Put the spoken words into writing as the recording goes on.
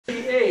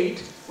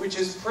which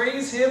is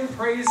praise Him,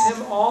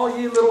 all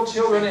ye little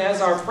children,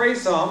 as our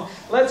praise song.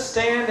 Let's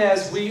stand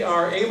as we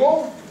are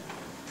able.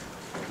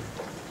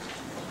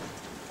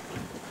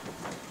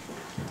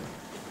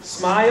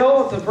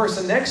 Smile at the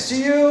person next to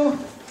you.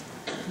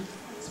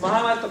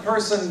 Smile at the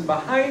person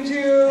behind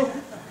you.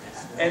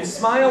 And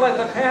smile at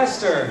the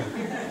pastor.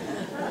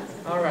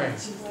 All right.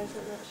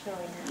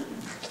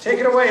 Take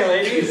it away,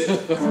 ladies.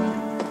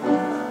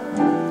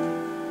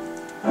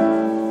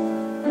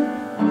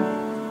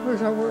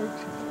 Where's our word?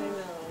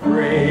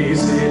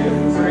 Praise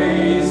Him,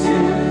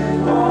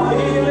 all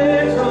ye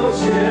little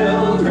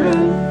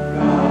children.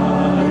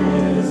 God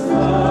is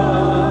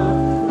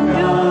love,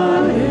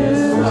 God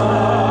is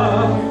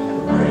love.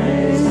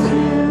 Praise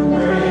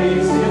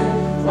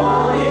Him,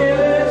 all ye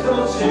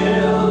little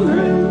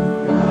children.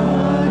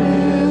 God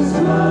is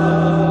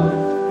love,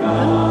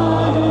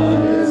 God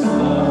is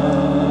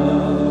love.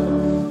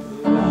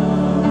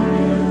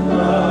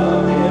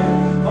 Love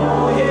Him,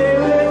 all ye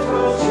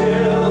little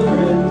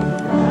children.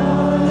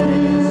 God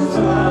is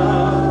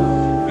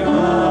love,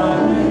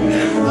 God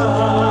is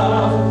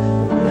love.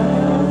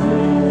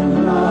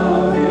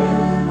 Love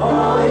Him,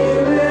 all ye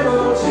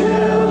little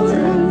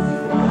children.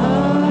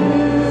 God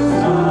is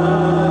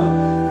love,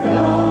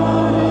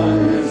 God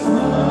is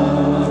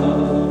love.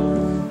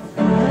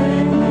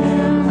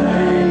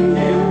 Thank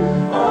Him,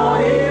 all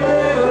ye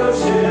little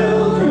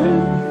children.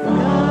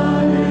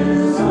 God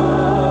is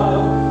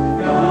love,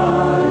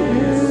 God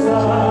is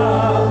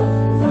love.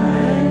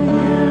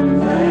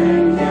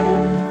 Thank Him,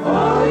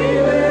 all ye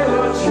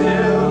little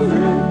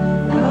children.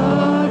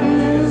 God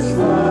is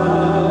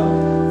love,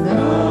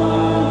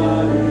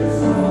 God is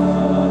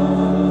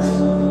love.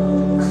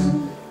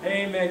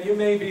 Amen. You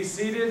may be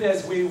seated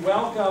as we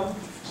welcome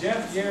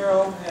Jeff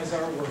Yarrow as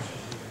our worship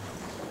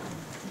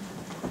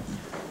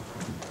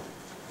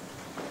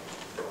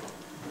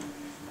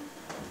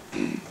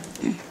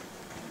leader.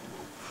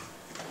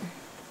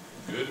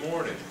 Good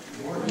morning.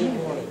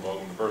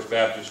 Welcome to First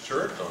Baptist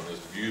Church on this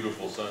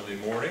beautiful Sunday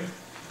morning.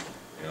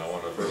 And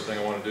the first thing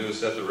I want to do is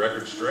set the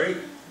record straight.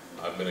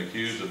 I've been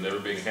accused of never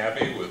being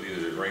happy with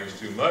either it rains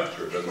too much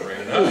or it doesn't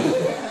rain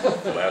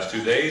enough. The last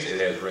 2 days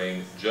it has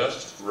rained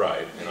just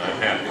right, and I'm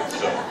happy.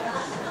 So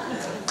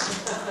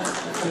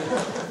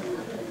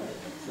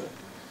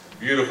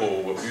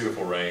beautiful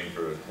rain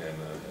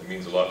it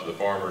means a lot to the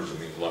farmers. It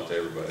means a lot to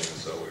everybody. And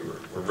so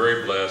we're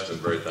very blessed and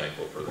very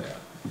thankful for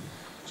that.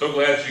 So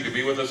glad that you could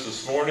be with us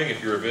this morning.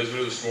 If you're a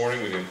visitor this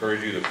morning, we'd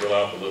encourage you to fill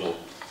out the little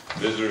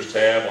visitors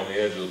tab on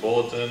the edge of the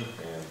bulletin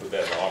and put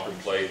that in the offering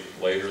plate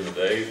later in the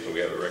day so we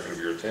have a record of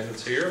your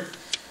attendance here.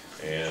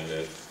 And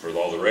for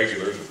all the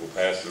regulars, if we'll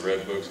pass the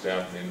red books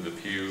down into the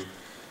pew,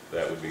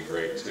 that would be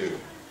great too.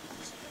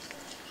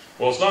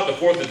 Well, it's not the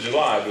 4th of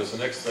July, but it's the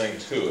next thing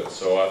to it.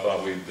 So I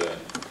thought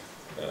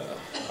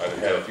I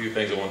had a few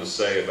things I wanted to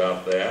say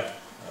about that.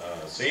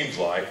 Seems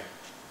like,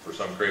 for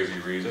some crazy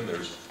reason,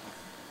 there's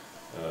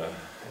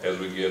as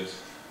we get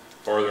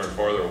farther and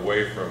farther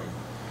away from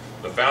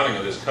the founding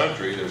of this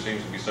country, there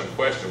seems to be some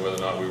question whether or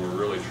not we were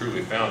really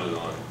truly founded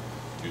on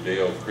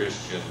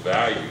Judeo-Christian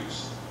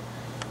values.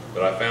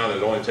 But I found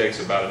it only takes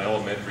about an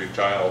elementary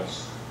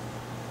child's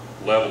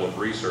level of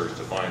research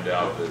to find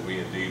out that we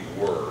indeed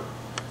were,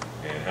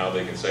 and how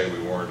they can say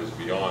we weren't is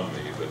beyond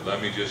me. But let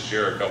me just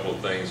share a couple of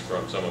things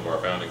from some of our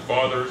founding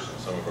fathers and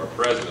some of our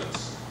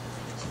presidents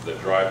that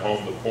drive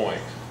home the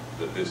point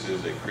that this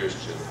is a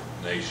Christian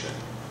nation.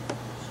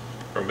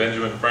 From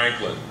Benjamin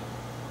Franklin,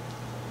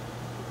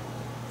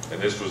 and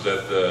this was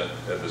at the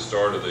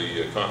start of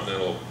the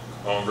Continental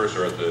Congress,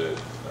 or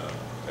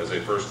as they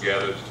first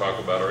gathered to talk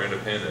about our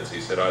independence.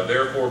 He said, "I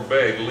therefore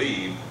beg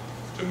leave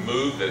to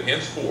move that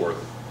henceforth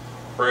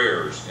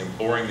prayers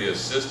imploring the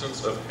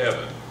assistance of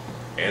heaven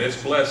and its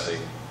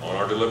blessing on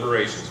our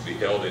deliberations be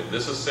held in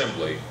this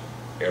assembly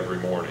every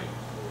morning."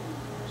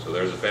 So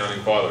there's a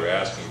founding father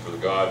asking for the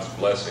God's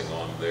blessing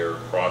on their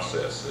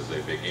process as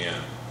they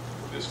began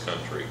this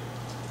country.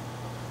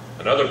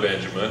 Another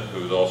Benjamin,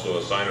 who is also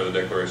a signer of the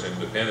Declaration of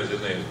Independence,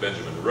 his name is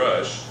Benjamin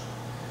Rush.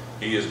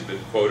 He has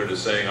been quoted as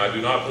saying, "I do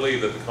not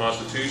believe that the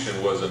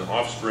Constitution was an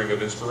offspring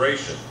of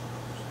inspiration,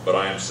 but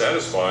I am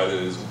satisfied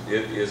that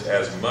it is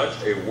as much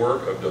a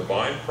work of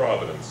divine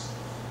providence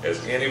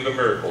as any of the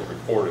miracles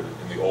recorded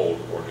in the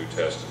Old or New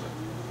Testament."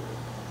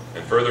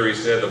 And further he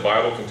said, "The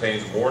Bible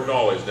contains more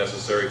knowledge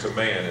necessary to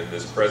man in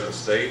this present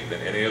state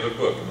than any other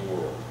book in the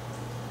world."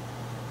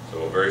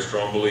 So a very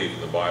strong belief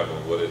in the Bible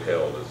and what it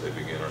held as they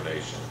began our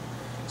nation.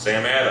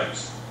 Sam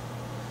Adams,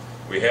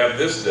 "We have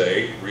this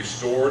day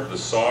restored the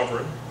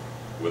sovereign,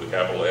 with a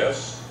capital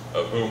S,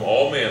 of whom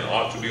all men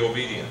ought to be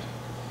obedient.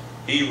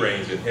 He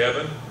reigns in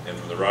heaven, and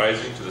from the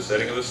rising to the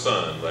setting of the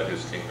sun, let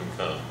his kingdom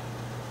come."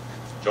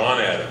 John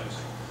Adams,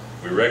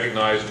 "We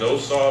recognize no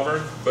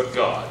sovereign but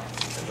God,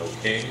 and no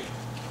king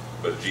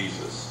but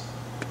Jesus."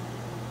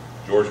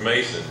 George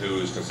Mason, who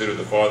is considered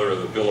the father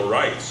of the Bill of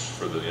Rights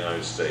for the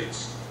United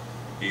States,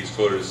 he's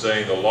quoted as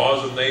saying, "The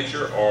laws of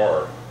nature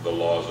are the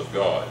laws of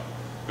God,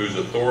 whose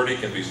authority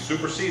can be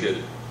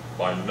superseded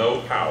by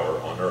no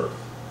power on earth."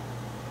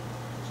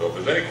 So if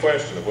there's any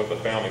question of what the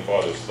Founding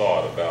Fathers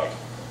thought about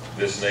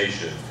this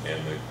nation and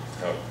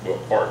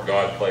what part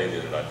God played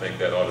in it, I think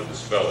that ought to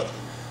dispel it.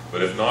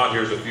 But if not,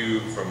 here's a few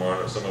from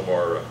some of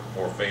our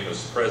more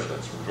famous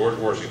presidents. From George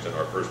Washington,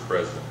 our first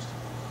president.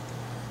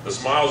 The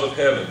smiles of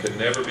heaven can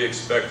never be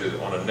expected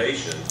on a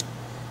nation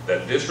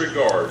that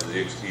disregards the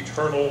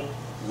eternal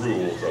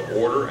rules of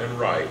order and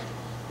right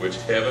which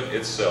heaven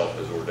itself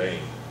has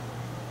ordained.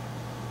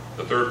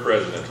 The third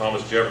president,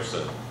 Thomas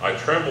Jefferson, I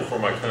tremble for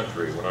my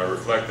country when I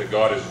reflect that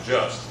God is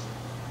just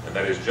and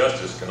that his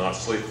justice cannot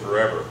sleep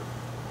forever.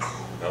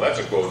 Now that's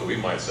a quote that we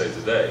might say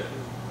today,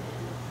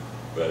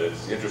 but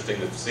it's interesting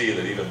to see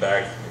that even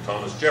back in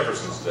Thomas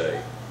Jefferson's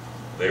day,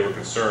 they were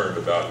concerned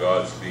about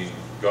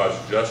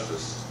God's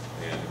justice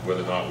and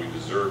whether or not we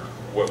deserve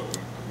what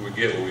we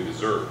get what we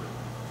deserve.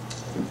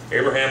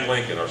 Abraham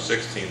Lincoln, our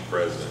 16th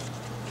president,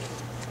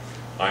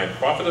 I am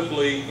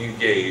profitably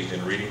engaged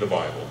in reading the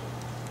Bible.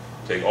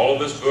 Take all of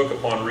this book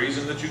upon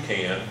reason that you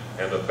can,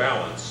 and the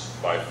balance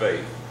by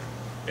faith,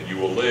 and you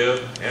will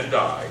live and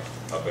die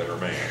a better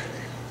man.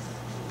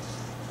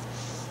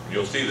 And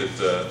you'll see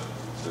that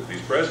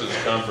these presidents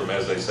come from,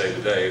 as they say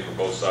today, from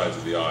both sides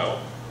of the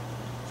aisle.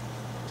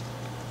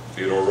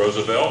 Theodore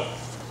Roosevelt,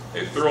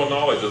 a thorough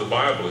knowledge of the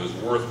Bible is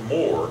worth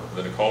more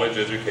than a college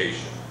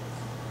education.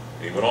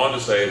 And he went on to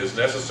say, it is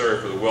necessary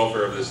for the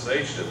welfare of this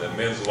nation that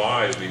men's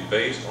lives be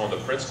based on the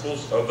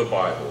principles of the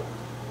Bible.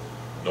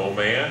 No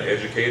man,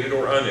 educated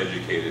or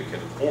uneducated,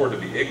 can afford to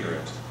be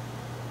ignorant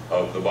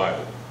of the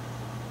Bible.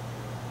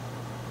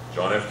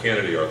 John F.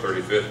 Kennedy, our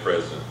 35th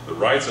president, the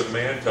rights of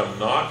man come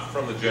not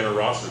from the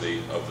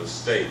generosity of the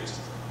state,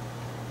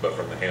 but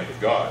from the hand of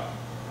God.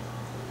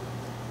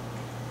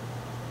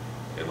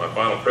 And my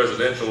final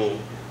presidential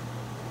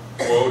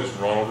quote is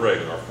from Ronald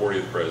Reagan, our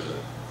 40th president.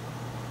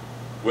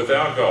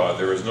 Without God,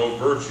 there is no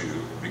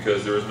virtue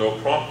because there is no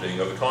prompting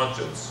of the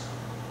conscience.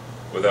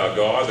 Without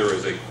God, there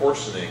is a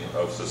coarsening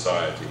of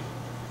society.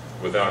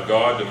 Without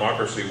God,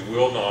 democracy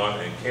will not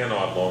and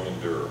cannot long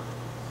endure.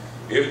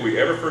 If we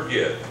ever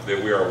forget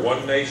that we are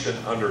one nation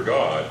under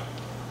God,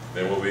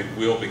 then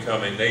we'll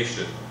become a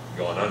nation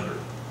gone under.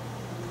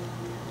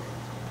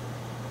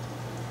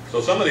 So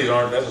some of these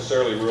aren't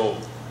necessarily real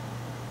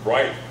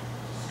bright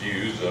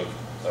views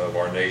of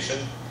our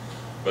nation,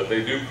 but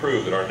they do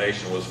prove that our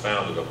nation was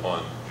founded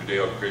upon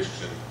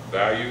Judeo-Christian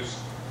values,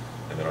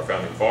 and that our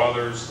founding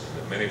fathers and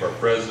that many of our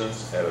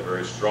presidents had a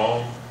very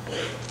strong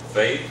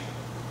faith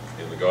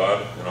in the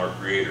God and our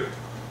Creator.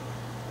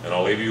 And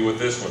I'll leave you with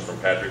this one from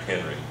Patrick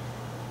Henry.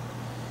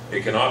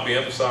 It cannot be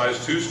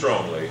emphasized too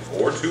strongly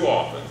or too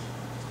often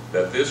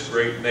that this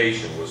great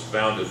nation was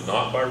founded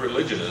not by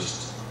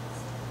religionists,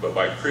 but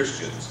by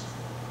Christians,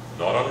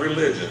 not on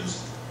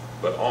religions,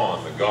 but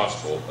on the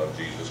gospel of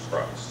Jesus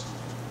Christ.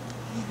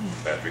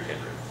 Patrick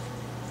Henry.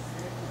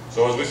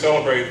 So as we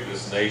celebrate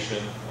this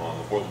nation on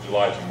the 4th of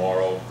July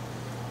tomorrow,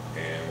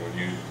 and when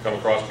you come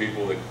across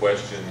people that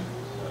question,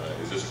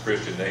 is this a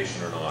Christian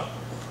nation or not,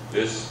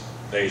 this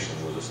nation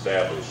was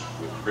established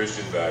with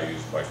Christian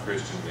values by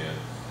Christian men.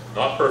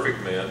 Not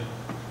perfect men,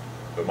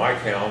 but by my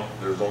count,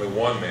 there's only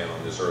one man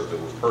on this earth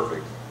that was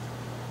perfect.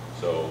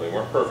 So they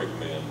weren't perfect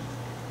men,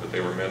 but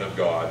they were men of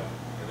God,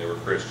 and they were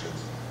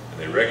Christians, and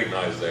they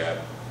recognized that,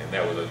 and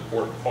that was an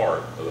important part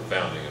of the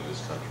founding of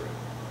this country.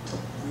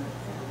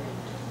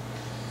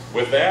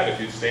 With that, if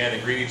you'd stand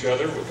and greet each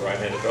other with the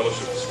right-handed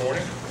fellowship this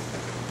morning.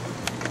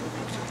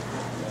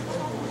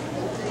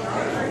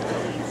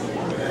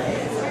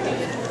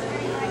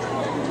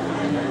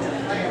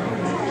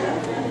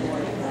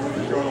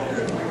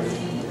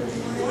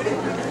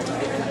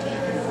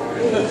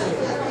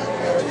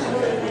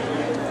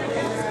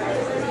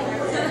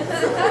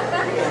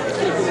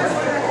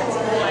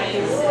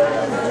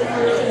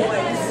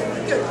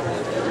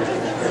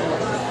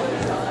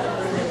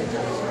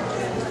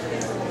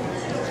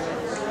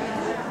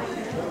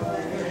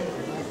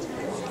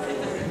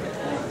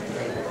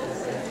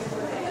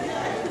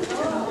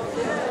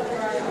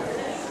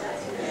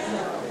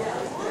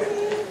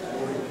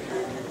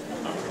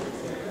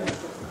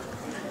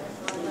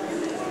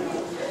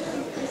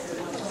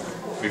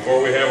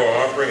 Before we have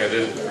our offering, I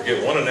did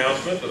forget one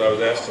announcement that I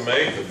was asked to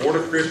make. The Board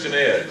of Christian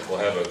Ed will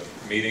have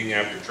a meeting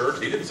after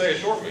church. He didn't say a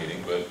short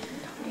meeting, but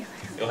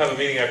he'll have a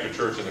meeting after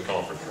church in the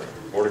conference room.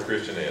 Board of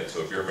Christian Ed.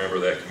 So if you're a member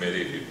of that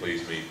committee, if you'd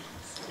please meet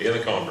in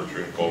the conference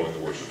room following the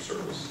worship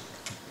service.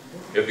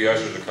 If the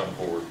ushers would come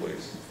forward,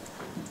 please.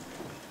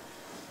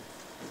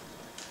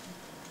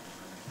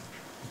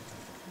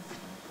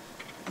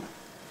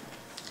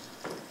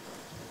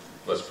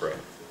 Let's pray.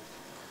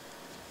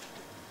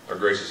 Our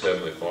gracious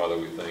Heavenly Father,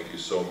 we thank you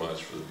so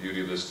much for the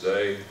beauty of this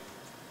day,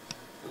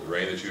 for the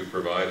rain that you have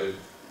provided,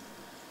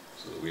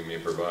 so that we may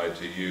provide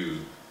to you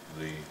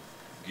the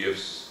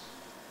gifts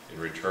in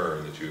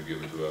return that you have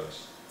given to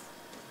us.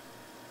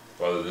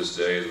 Father, this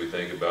day, as we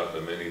think about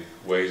the many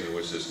ways in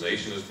which this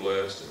nation is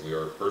blessed, and we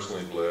are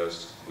personally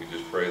blessed, we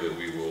just pray that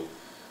we will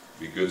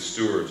be good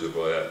stewards of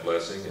that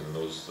blessing and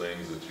those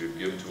things that you have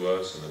given to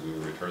us, and that we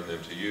will return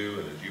them to you,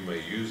 and that you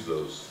may use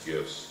those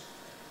gifts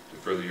to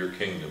further your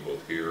kingdom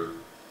both here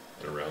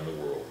and around the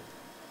world.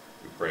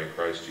 We pray in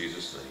Christ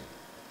Jesus' name.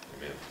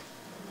 Amen.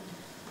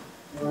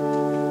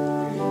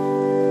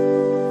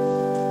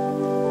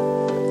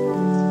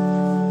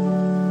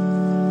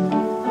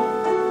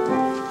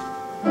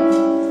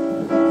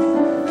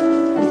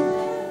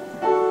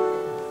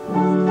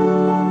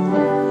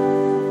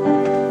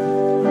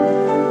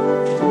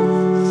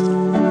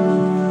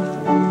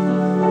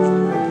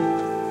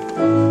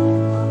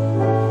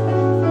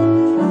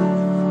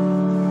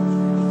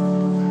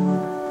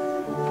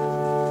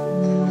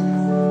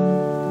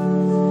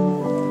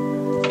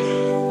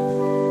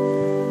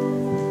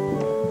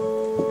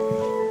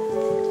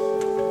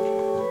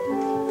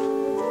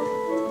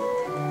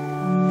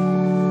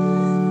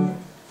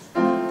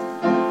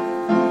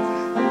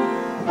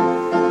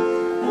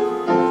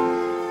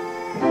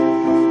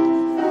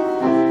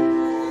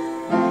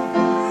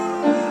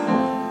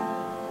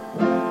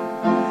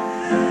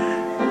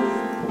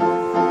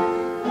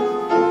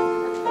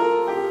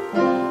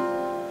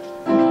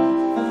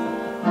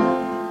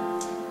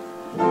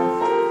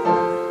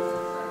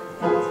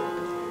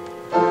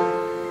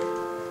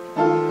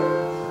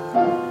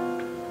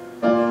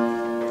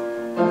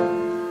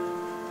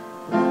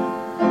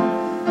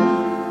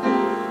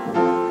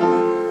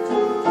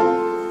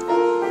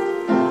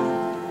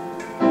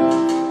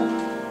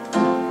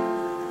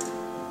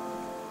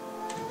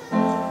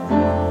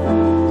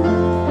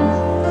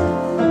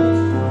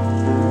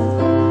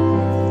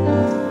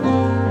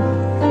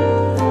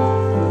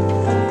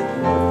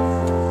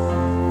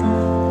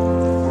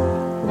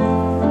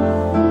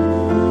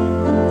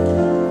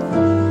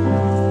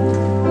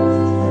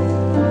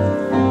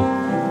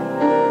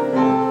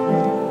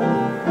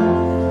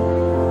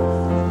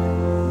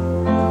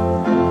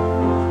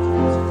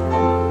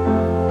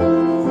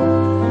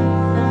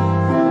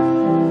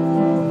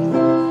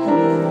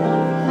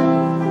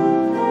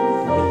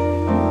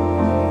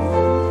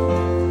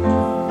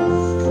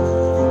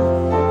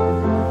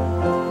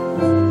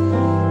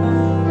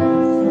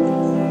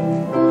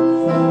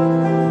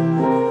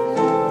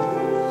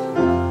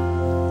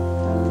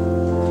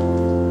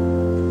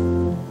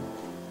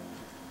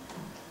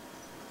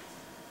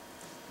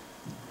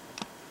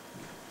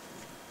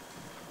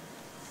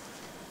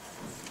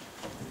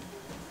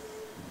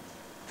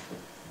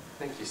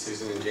 Thank you,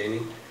 Susan and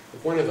Jamie.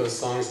 If one of those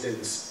songs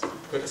didn't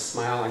put a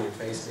smile on your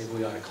face, maybe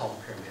we ought to call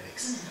the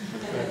paramedics.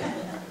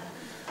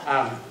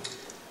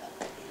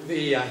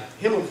 The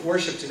hymn of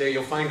worship today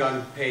you'll find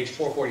on page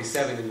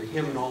 447 in the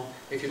hymnal.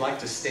 If you'd like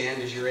to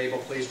stand as you're able,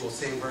 please, we'll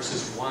sing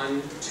verses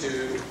 1,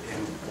 2,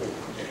 and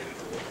 4.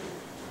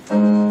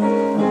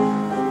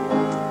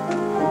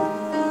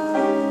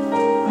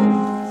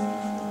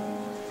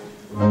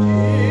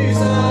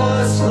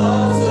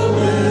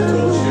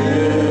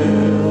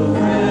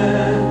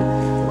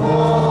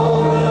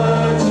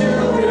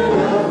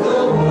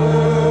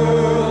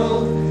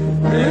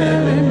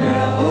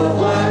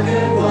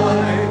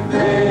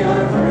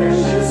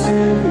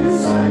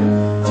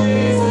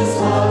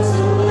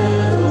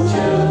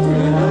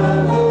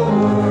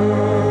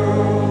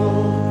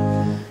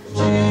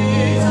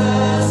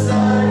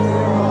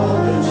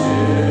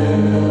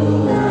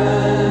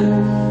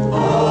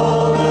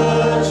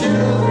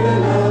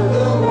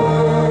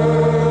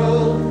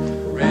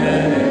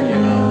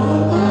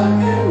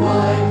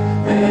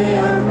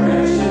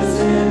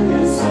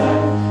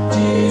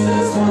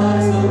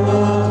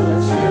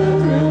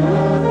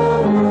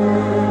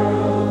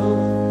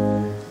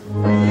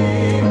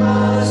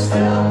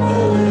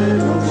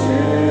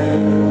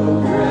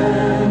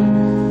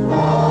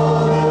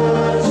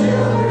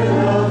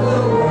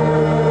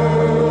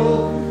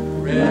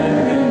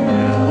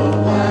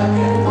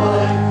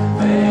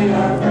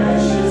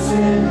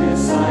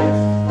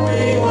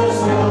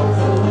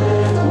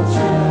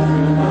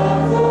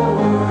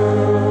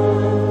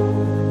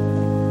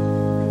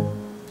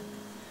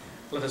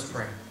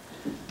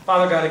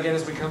 Father God, again,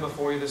 as we come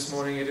before you this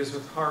morning, it is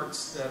with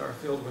hearts that are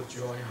filled with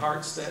joy,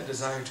 hearts that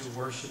desire to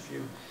worship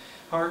you,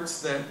 hearts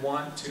that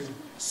want to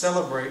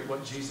celebrate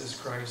what Jesus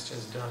Christ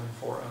has done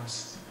for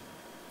us.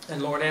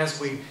 And Lord, as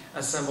we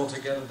assemble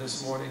together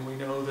this morning, we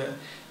know that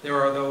there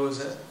are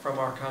those from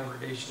our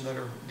congregation that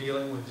are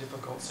dealing with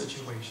difficult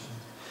situations.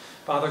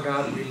 Father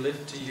God, we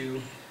lift to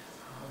you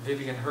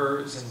Vivian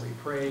Hers, and we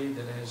pray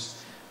that as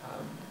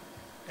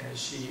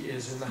she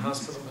is in the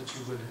hospital, that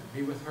you would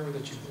be with her,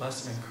 that you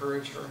bless and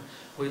encourage her.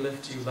 We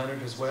lift to you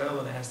Leonard as well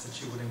and ask that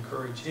you would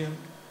encourage him.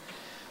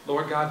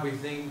 Lord God, we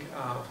think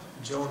of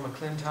Joan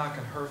McClintock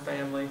and her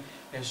family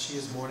as she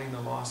is mourning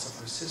the loss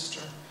of her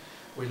sister.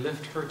 We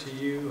lift her to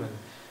you,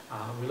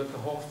 and we lift the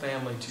whole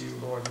family to you,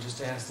 Lord, and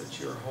just ask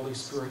that your Holy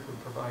Spirit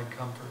would provide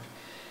comfort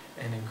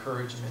and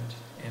encouragement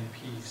and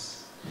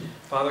peace.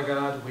 Father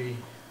God, we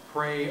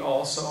pray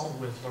also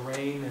with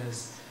Lorraine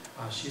as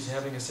she's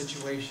having a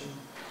situation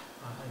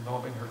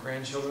involving her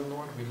grandchildren,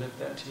 Lord. We lift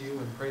that to you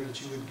and pray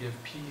that you would give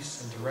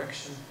peace and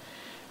direction,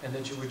 and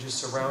that you would just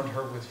surround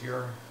her with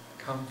your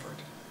comfort.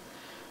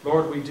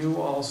 Lord, we do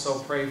also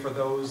pray for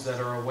those that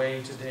are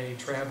away today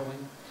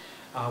traveling.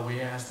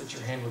 We ask that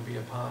your hand would be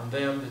upon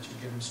them, that you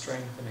give them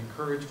strength and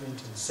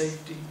encouragement and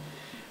safety,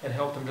 and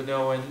help them to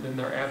know in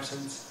their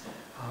absence,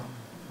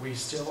 we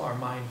still are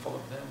mindful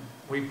of them.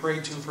 We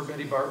pray too for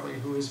Betty Bartley,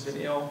 who has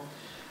been ill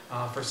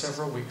for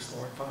several weeks,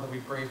 Lord. Father, we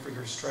pray for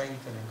your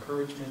strength and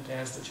encouragement.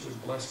 Ask that you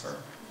would bless her.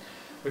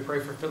 We pray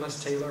for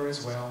Phyllis Taylor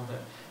as well,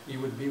 that you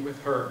would be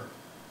with her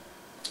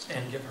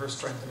and give her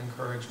strength and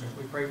encouragement.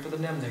 We pray for the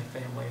Nemnick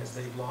family as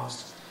they've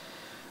lost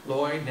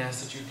Lloyd, and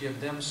ask that you give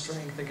them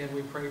strength. Again,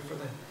 we pray for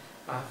the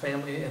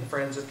family and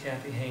friends of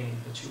Kathy Haney,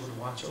 that you would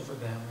watch over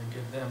them and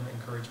give them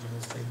encouragement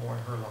as they mourn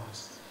her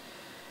loss.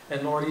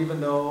 And Lord, even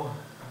though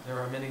there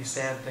are many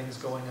sad things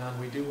going on,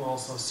 we do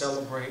also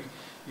celebrate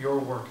your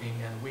working,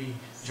 and we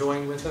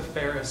join with the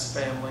Ferris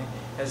family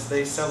as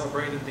they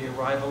celebrated the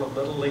arrival of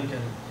little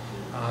Lincoln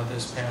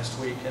this past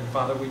week. And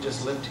Father, we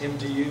just lift him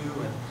to you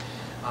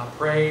and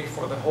pray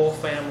for the whole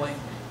family,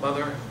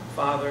 mother,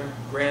 father,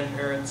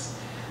 grandparents,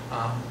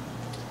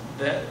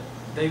 that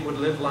they would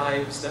live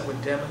lives that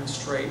would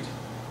demonstrate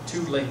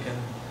to Lincoln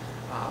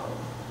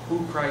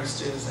who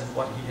Christ is and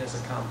what he has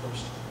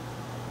accomplished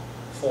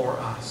for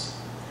us.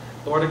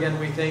 Lord, again,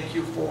 we thank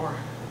you for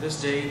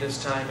this day,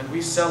 this time, and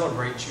we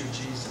celebrate you,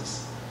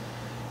 Jesus.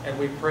 And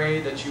we pray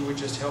that you would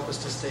just help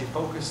us to stay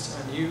focused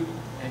on you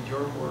and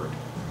your word.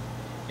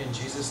 In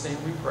Jesus' name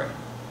we pray.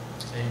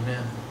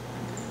 Amen.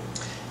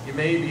 You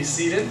may be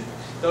seated.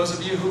 Those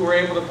of you who were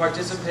able to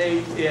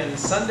participate in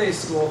Sunday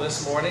school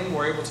this morning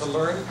were able to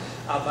learn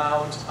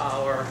about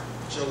our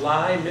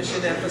July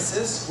mission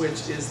emphasis,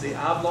 which is the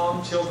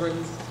Oblong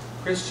Children's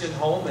Christian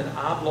Home in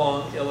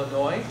Oblong,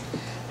 Illinois.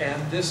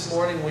 And this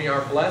morning we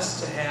are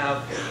blessed to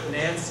have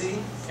Nancy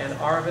and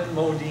Arvin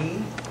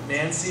Modine.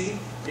 Nancy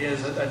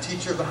is a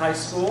teacher of the high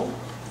school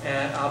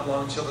at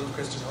Oblong Children's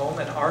Christian Home,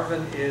 and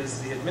Arvin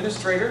is the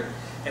administrator.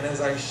 And as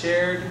I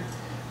shared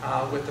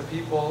with the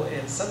people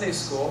in Sunday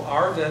school,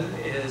 Arvin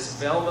is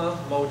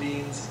Velma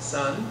Modine's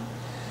son,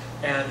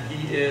 and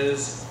he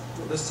is,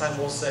 this time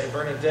we'll say,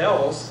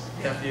 Bernadette's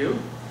nephew,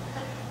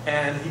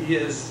 and he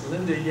is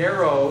Linda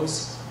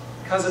Yarrow's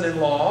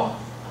cousin-in-law.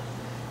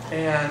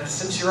 And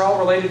since you're all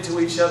related to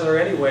each other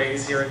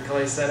anyways here at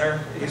Clay Center,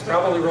 he's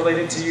probably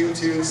related to you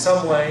too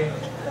some way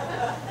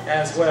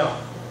as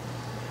well.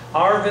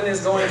 Arvin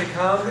is going to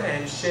come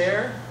and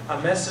share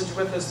a message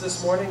with us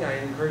this morning. I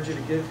encourage you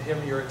to give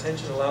him your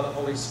attention, allow the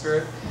Holy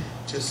Spirit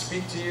to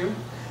speak to you.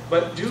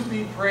 But do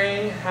be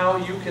praying how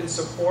you can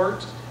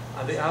support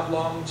the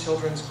Oblong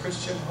Children's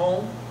Christian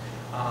Home.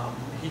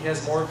 He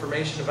has more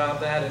information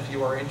about that if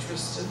you are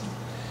interested.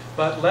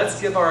 But let's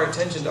give our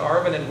attention to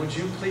Arvin, and would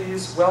you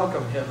please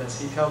welcome him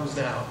as he comes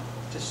now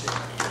to share.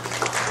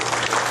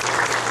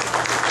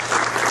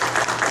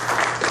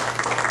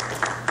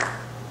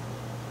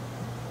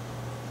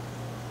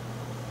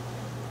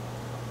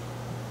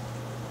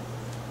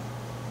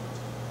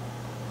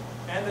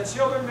 And the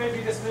children may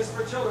be dismissed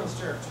for Children's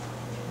Church.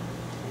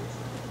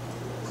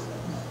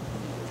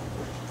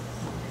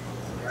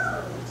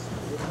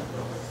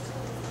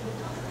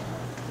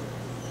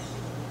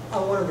 I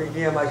want to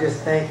begin by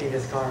just thanking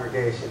this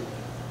congregation.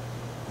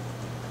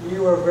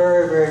 You were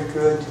very, very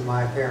good to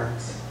my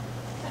parents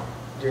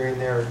during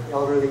their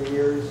elderly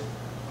years.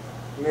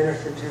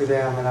 Ministered to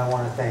them, and I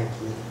want to thank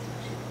you.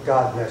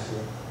 God bless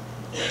you.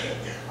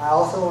 I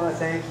also want to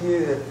thank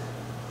you that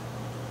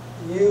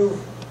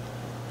you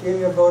gave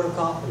me a vote of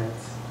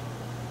confidence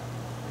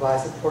by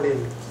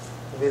supporting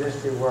the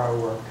ministry where I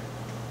work.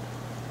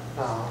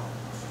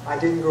 I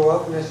didn't grow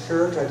up in this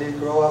church. I did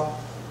grow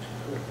up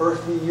in the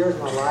first few years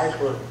of my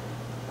life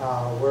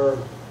we're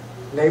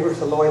neighbors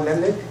to Lloyd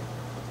Lemnick,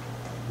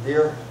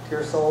 dear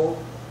soul,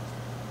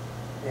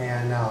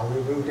 and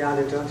we moved down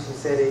to Junction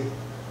City.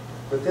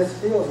 But this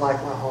feels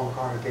like my home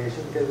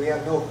congregation because we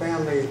have no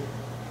family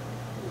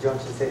in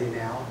Junction City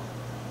now,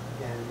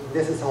 and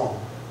this is home.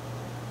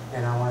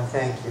 And I want to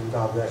thank you, and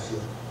God bless you.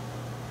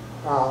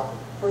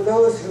 For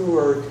those who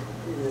are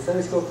in the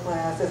Sunday school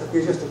class, this will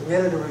be just a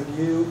minute of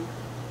review,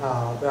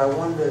 but I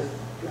wanted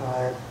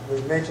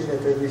to mention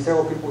that there will be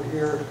several people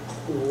here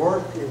who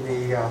worked in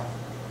the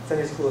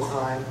Sunday school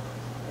time,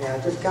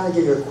 and just kind of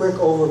give you a quick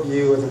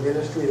overview of the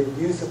ministry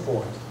that you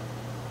support.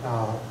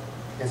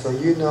 And so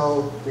you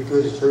know the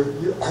good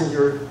that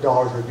your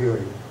dollars are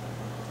doing.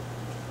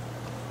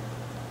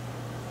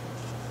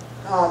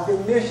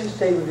 The mission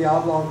statement of the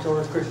Oblong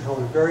Children's Christian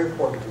Home is very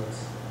important to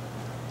us.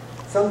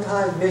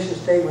 Sometimes mission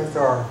statements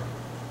are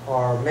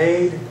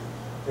made,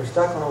 they're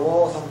stuck on a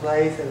wall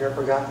someplace, and they're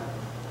forgotten.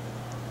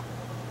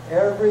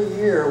 Every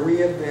year we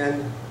have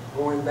been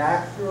going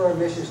back through our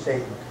mission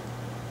statement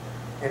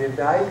and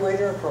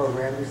evaluating our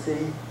program to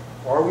see,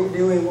 are we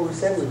doing what we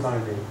said we were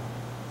going to do?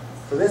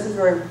 So this is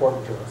very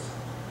important to us.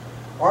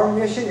 Our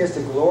mission is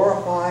to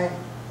glorify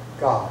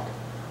God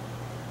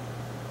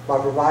by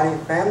providing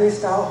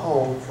family-style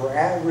homes for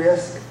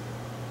at-risk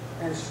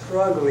and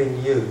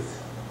struggling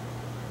youth.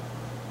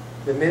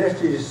 The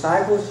ministry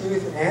disciples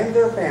youth and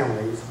their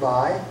families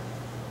by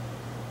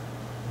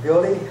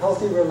building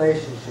healthy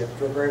relationships.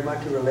 We're very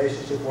much a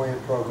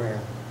relationship-oriented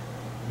program.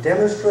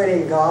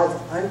 Demonstrating God's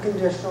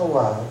unconditional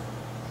love.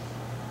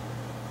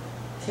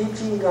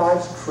 Teaching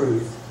God's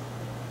truth.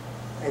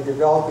 and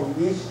developing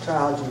each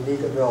child's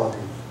unique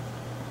ability.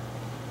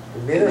 The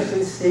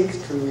ministry seeks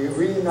to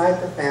reunite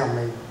the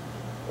family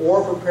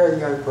or prepare the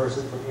young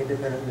person for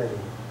independent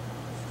living.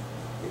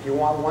 If you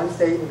want one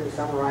statement that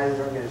summarizes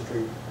our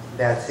ministry,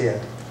 that's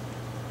it.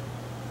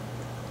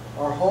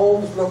 Our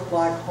homes look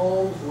like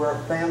homes. We're a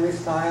family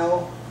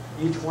style.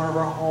 Each one of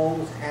our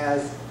homes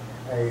has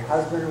a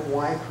husband and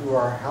wife who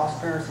are house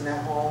parents in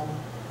that home.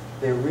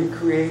 They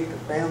recreate the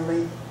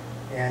family,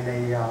 and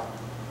they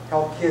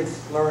help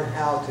kids learn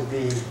how to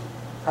be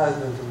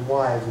husbands and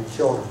wives and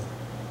children.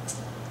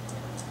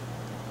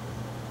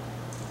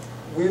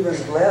 We've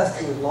been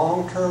blessed with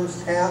long-term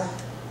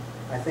staff.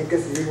 I think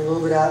this is even a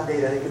little bit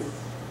outdated. I think it's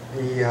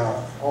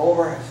all of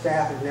our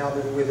staff has now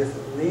been with us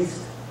at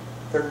least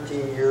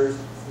 13 years,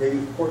 maybe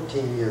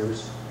 14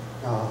 years.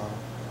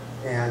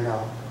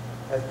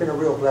 It's been a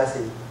real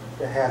blessing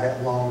to have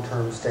that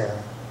long-term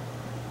staff.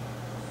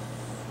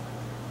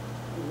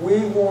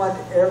 We want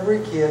every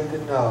kid to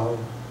know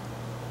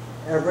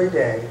every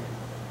day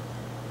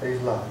that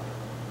he's loved.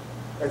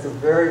 That's the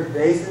very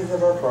basis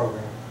of our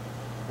program.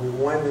 We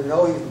want him to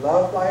know he's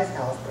loved by his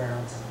house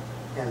parents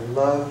and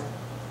loved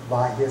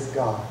by his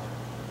God.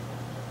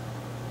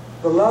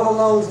 The love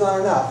alone is not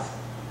enough.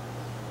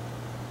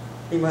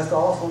 He must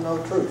also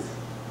know truth,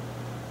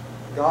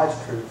 God's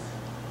truth.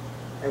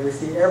 And we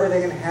see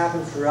everything that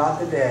happens throughout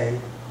the day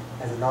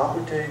as an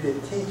opportunity to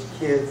teach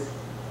kids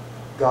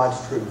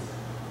God's truth.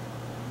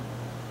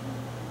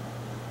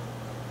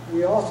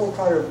 We also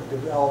try to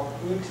develop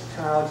each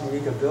child's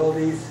unique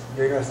abilities.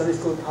 During our Sunday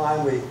school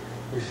time, we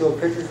show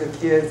pictures of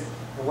kids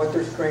and what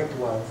their strength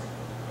was.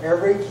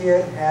 Every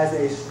kid has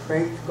a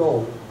strength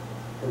goal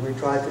that we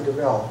try to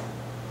develop.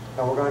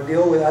 Now we're going to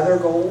deal with other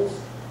goals,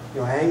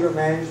 anger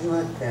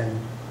management and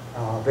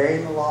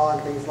obeying the law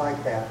and things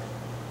like that.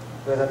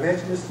 But as I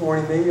mentioned this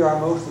morning, maybe our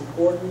most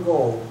important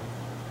goal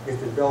is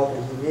to develop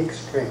a unique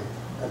strength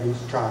of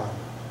each child.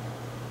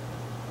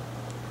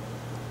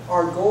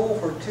 Our goal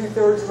for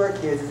 2/3 of our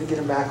kids is to get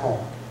them back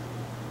home,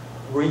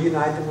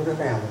 reunite them with the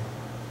family.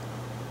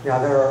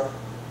 Now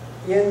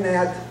in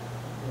that,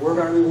 we're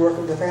going to be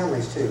working with the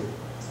families too.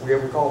 We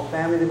have what we call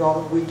Family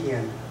Development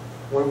Weekend,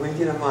 1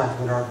 weekend a month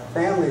when our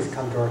families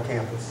come to our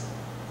campus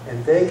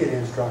and they get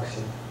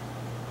instruction.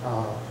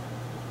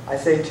 I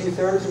say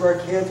 2/3 of our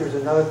kids, there's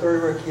another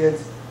third of our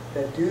kids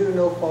that due to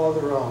no fault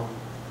of their own,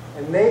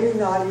 and maybe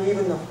not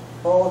even the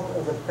fault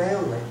of the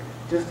family,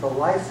 just the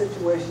life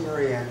situation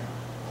they're in,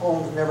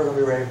 home's never going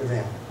to be ready for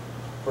them.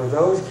 For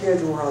those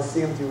kids, we're going to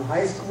see them through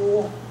high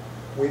school.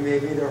 We may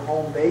be their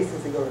home base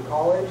as they go to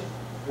college.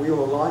 We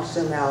will launch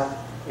them out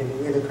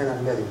into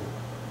independent living.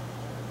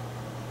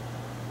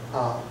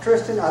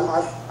 Tristan, I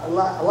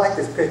like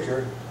this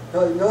picture.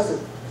 Notice the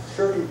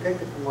shirt he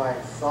picked it from my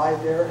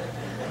side there.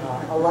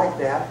 I like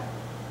that.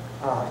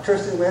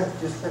 Tristan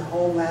just went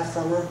home last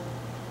summer.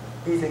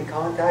 He's in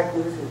contact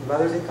with us. His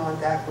mother's in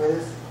contact with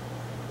us.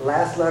 The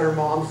last letter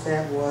Mom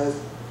sent was,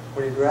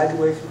 when he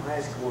graduates from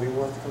high school, he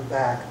wants to come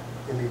back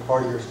and be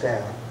part of your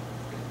staff.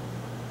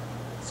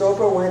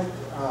 Sopa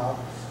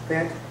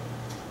spent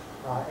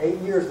 8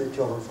 years at the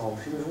Children's Home.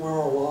 She was one of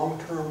our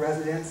long-term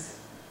residents,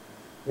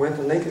 went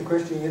to Lincoln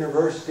Christian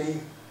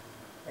University,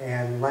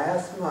 and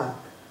last month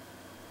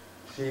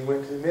she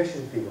went to the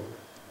mission field.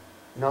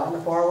 Not in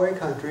the faraway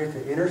country, it's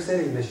an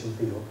inner-city mission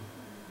field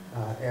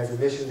as a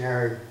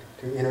missionary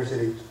to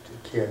inner-city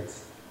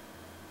kids.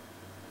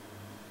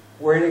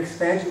 We're in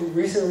an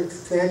recent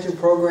expansion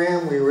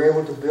program. We were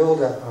able to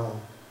build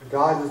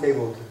God was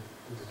able to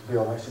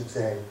build, I should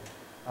say,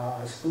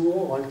 a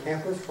school on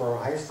campus for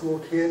our high school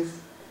kids.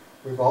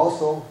 We've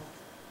also,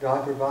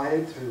 God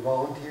provided through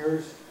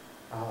volunteers,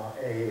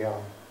 a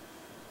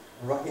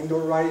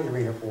indoor riding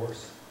arena for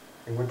us,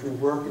 in which we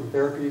work in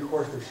therapeutic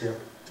horsemanship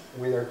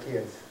with our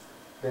kids.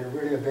 Been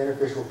really a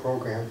beneficial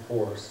program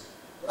for us.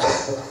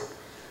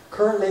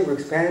 Currently, we're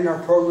expanding our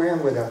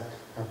program with an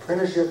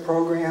apprenticeship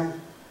program,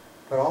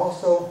 but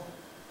also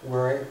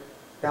where a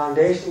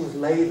foundation was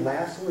laid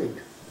last week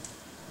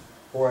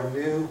for a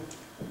new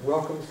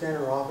Welcome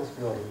Center office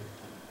building.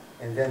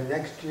 And then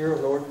next year,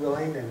 Lord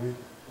willing, and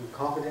we're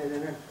confident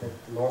in it that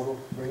the Lord will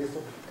bring us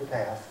to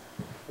pass,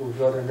 we'll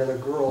build another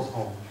girls'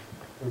 home.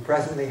 We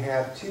presently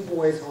have 2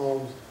 boys'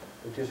 homes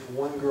with just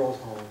 1 girls'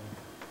 home.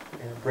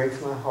 And it breaks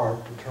my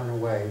heart to turn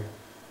away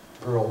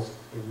girls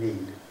in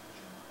need.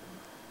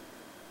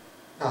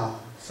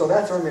 So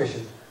that's our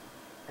mission.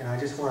 And I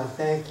just want to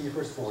thank you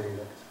for supporting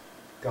it.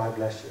 God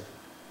bless you.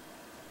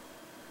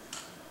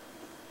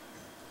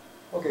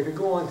 Okay, if we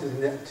go on to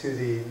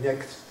the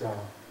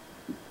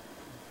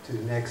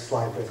next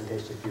slide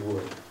presentation, if you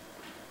would.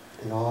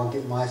 And I'll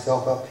get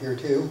myself up here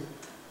too.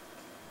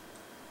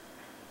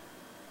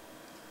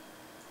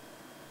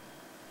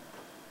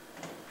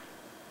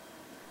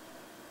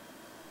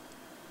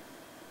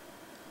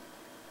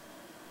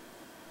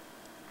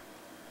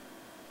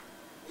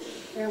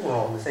 And we're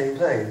all on the same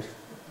page.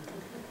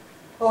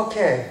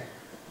 Okay.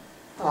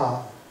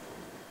 How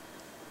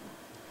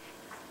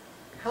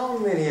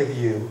many of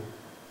you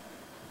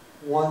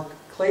want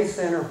Clay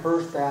Center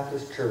First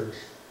Baptist Church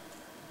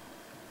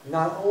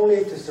not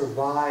only to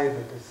survive,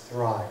 but to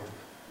thrive.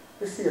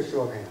 Let's see a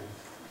show of hands.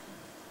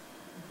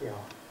 Yeah.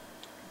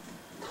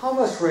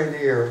 Thomas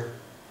Rainier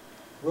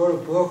wrote a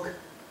book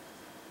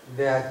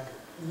that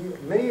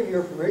many of you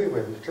are familiar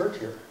with in the church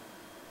here.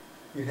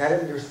 You've had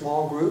it in your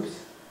small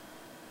groups.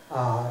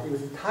 It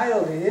was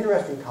entitled, an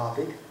interesting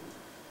topic,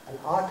 An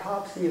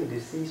Autopsy of a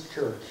Deceased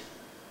Church.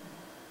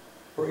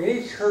 For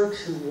any church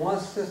who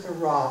wants to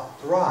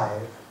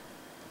thrive,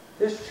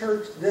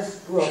 this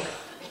book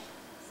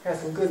has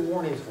some good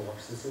warnings for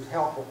us. This is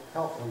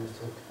helpfulness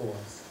for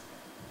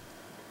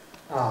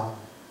us.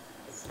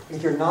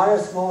 If you're not a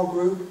small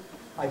group,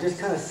 I just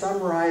kind of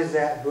summarized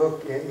that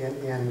book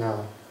in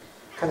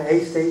kind of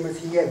 8 statements.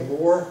 He had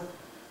more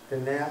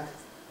than that.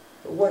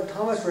 But what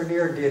Thomas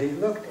Rainier did, he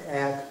looked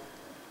at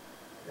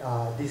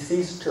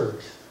deceased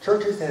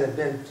churches that had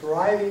been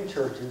thriving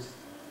churches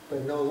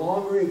but no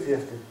longer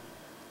existed,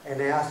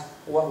 and asked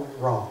what went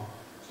wrong.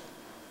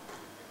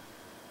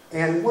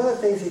 And one of the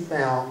things he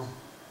found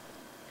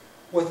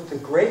was that the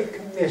Great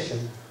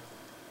Commission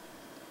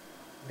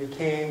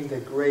became the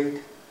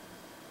Great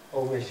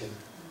Omission.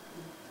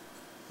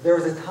 There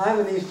was a time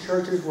in these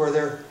churches where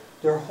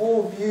their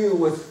whole view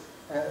was,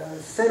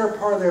 center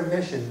part of their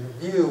mission,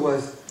 view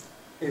was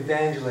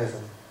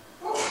evangelism.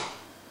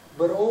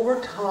 But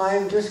over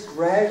time, just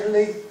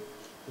gradually,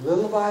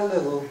 little by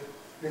little,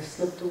 they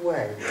slipped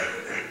away.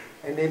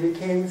 And they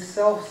became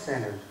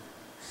self-centered,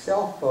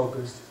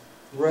 self-focused,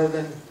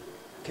 rather than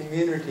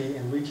community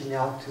and reaching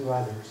out to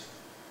others.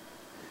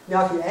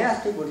 Now, if you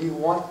ask people, do you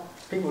want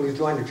people to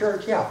join the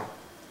church? Yeah.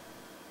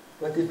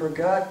 But they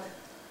forgot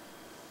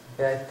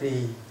that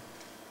the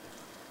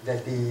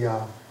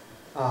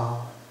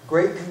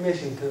Great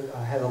Commission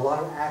had a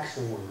lot of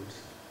action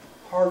words,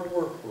 hard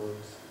work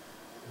words.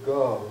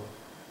 Go,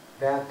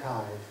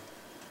 baptize,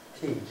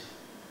 teach.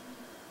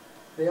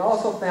 They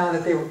also found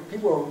that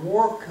people were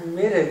more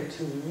committed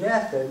to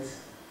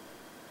methods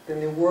than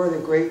they were the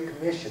Great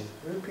Commission.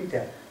 Let me repeat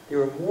that. They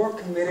were more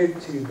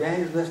committed to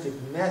evangelistic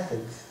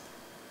methods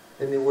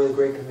than they were the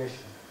Great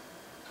Commission.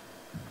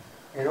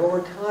 And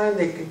over time,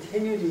 they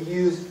continued to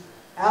use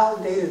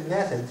outdated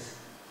methods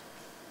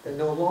that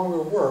no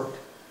longer worked,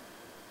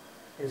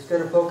 instead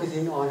of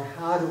focusing on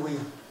how do we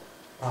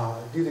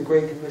do the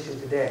Great Commission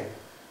today.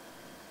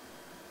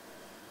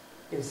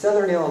 In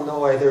southern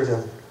Illinois, there's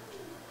a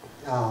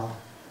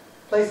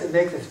place that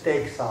makes a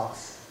steak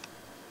sauce.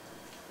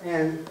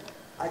 And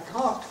I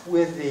talked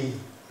with the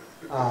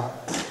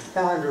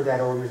founder of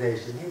that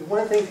organization. One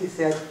of the things he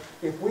said,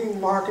 if we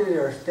marketed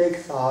our steak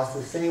sauce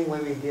the same way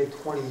we did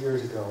 20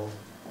 years ago,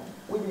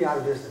 we'd be out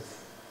of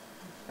business.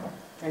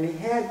 And he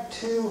had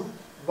 2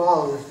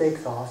 bottles of steak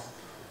sauce.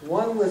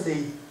 One was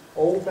the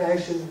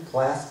old-fashioned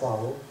glass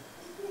bottle,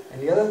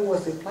 and the other one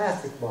was the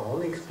plastic bottle.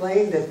 And he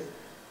explained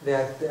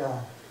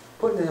that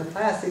putting in a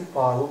plastic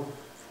bottle,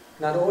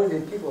 not only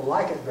did people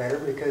like it better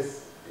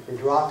because if they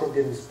dropped it, it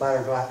didn't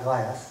splatter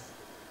glass,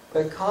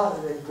 but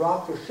it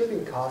dropped their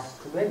shipping costs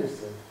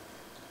tremendously.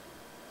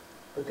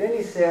 But then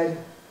he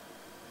said,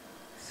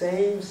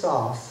 same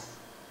sauce,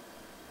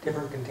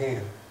 different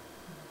container.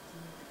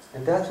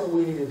 And that's what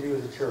we need to do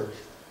as a church.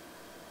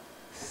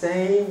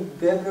 Same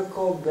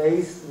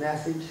biblical-based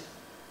message,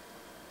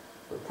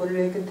 but put it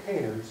in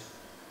containers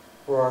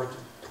for our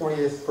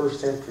 21st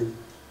century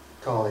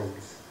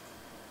colleagues.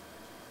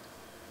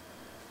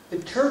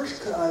 The church,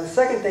 the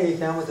second thing he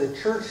found was the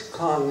church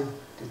clung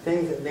to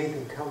things that made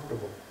them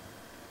comfortable.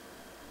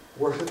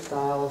 Worship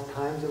styles,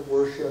 times of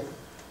worship,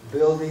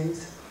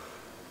 buildings.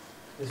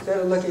 Instead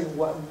of looking at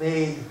what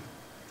made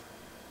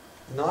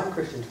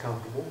non-Christians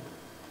comfortable,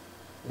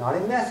 not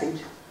in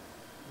message,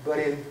 but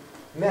in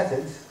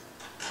methods,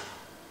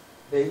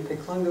 they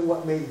clung to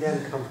what made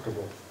them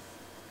comfortable.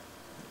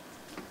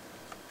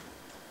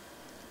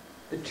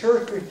 The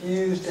church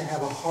refused to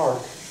have a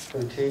heart for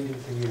the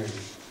changing community.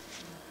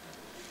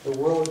 The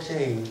world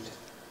changed,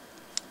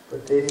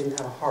 but they didn't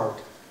have a heart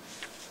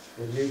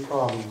for the new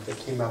problems that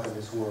came up in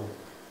this world.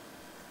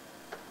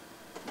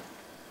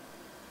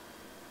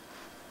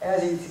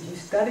 As he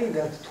studied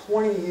the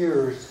 20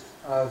 years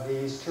of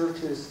these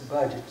churches'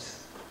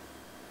 budgets,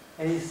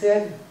 and he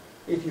said,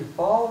 if you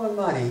follow the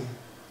money,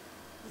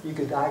 you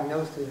could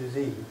diagnose the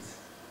disease.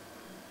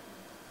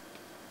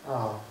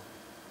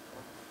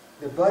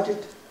 The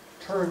budget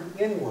turned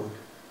inward.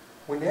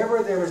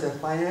 Whenever there was a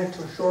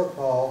financial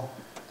shortfall,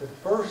 the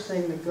first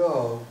thing to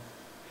go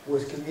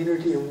was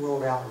community and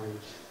world outreach.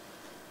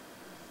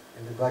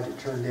 And the budget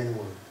turned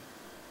inward.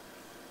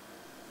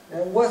 Now,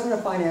 it wasn't a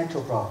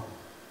financial problem.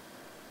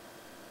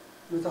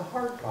 It was a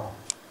heart problem.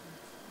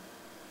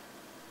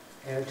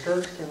 And a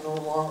church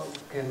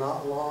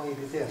cannot long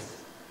exist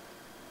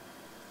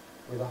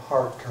with a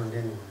heart turned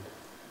inward.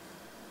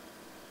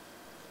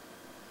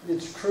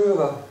 It's true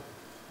of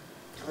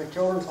a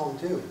children's home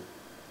too.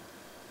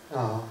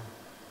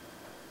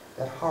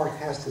 That heart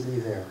has to be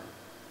there.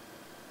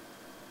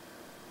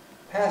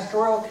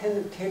 Pastoral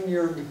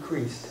tenure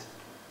decreased.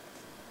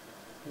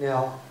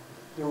 Now,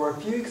 there were a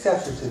few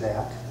exceptions to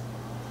that.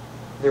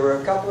 There were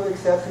a couple of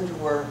exceptions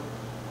where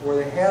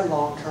they had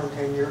long-term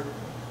tenure,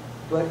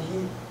 but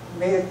he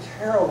made a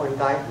terrible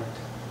indictment.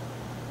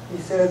 He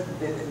said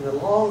that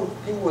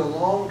people with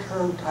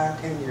long-term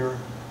tenure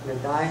in a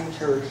dying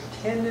church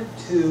tended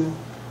to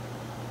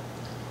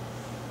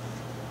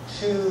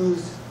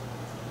choose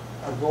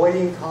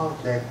avoiding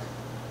conflict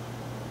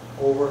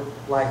over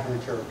life in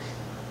the church.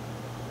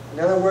 In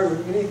other words,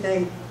 when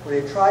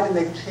they tried to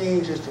make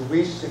changes to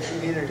reach the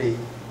community,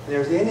 and there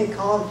was any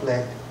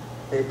conflict,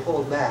 they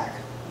pulled back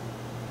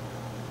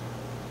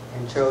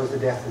and chose the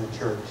death of the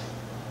church.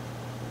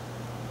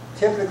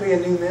 Typically, a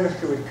new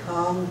minister would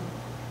come,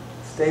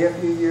 stay a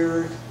few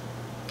years.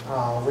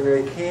 When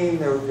they came,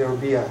 there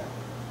would be an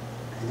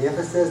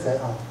emphasis,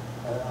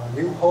 a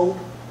new hope.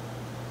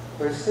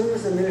 But as soon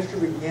as the ministry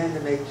began to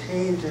make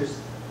changes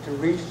to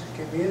reach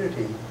the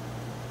community,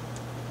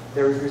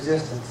 there was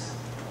resistance.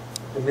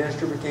 The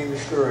minister became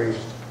discouraged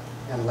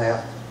and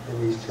left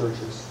in these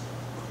churches.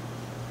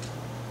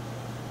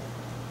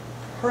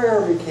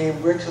 Prayer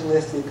became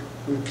ritualistic,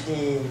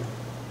 routine,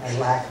 and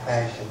lacked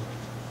passion.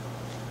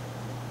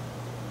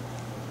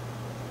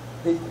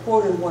 They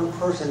quoted one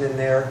person in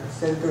there who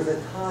said there was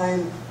a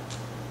time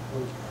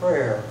when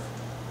prayer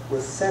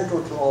was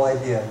central to all I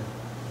did.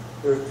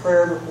 There was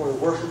prayer before the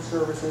worship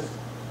services,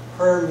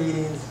 prayer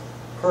meetings,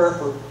 prayer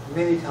for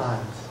many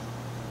times.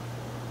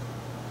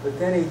 But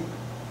then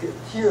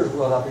tears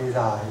welled up in his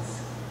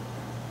eyes.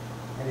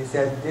 And he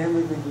said, then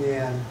we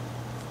began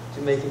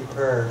to making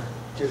prayer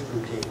just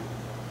routine.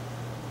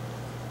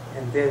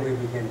 And then we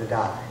began to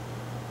die.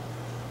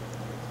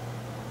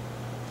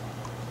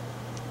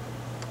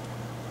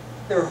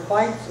 There were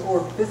fights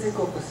over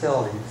physical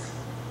facilities.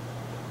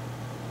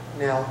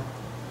 Now,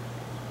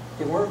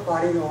 they weren't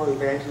fighting over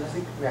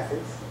evangelistic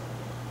methods.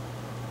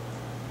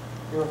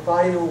 They were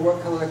fighting over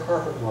what color the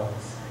carpet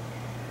was.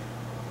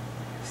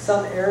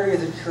 Some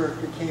areas of church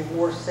became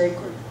more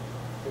sacred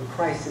than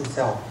Christ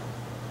himself.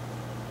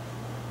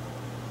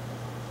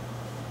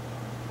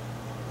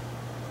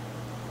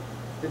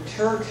 The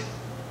church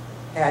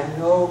had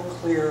no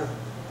clear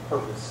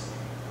purpose.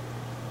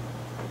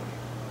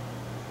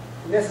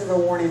 And this is a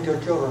warning to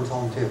a children's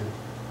home too.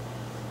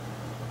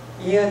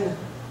 In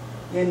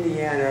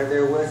Indiana,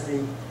 there was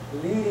the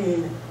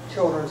leading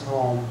children's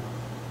home,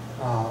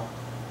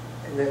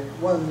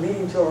 one of the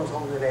leading children's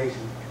homes in the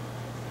nation.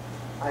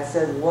 I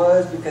said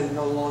was because it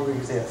no longer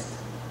exists.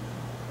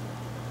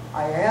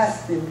 I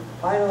asked the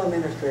final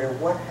administrator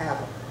what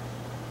happened.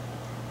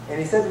 And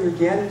he said we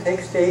began to take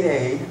state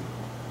aid.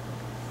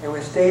 And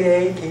with state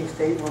aid came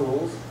state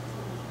rules.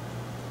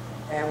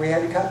 And we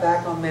had to cut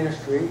back on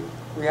ministry.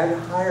 We had to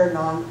hire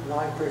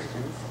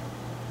non-Christians.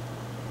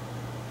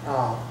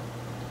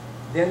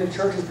 Then the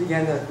churches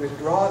began to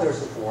withdraw their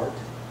support.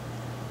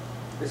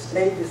 The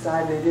state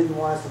decided they didn't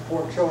want to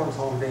support children's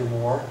homes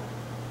anymore.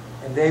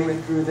 And they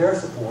withdrew their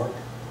support.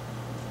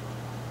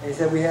 And he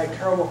said we had a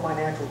terrible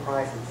financial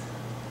crisis.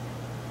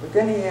 But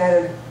then he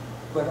added,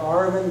 but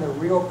Arvin, the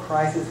real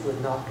crisis was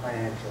not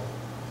financial.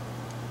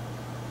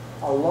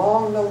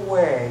 Along the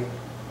way,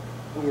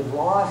 we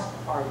lost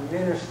our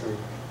ministry.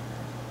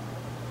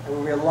 And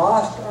when we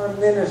lost our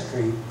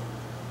ministry,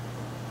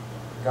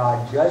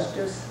 God judged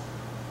us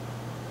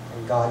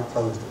and God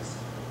closed us.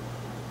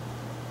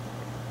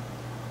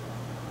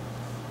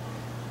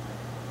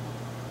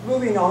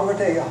 Moving on, we're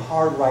going to take a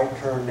hard right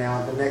turn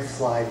now. The next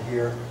slide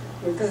here.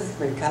 This has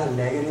been kind of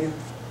negative,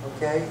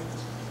 okay?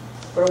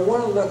 But I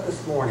want to look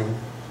this morning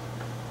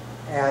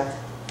at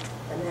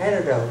an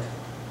antidote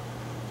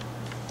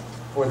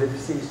for the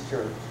deceased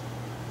church,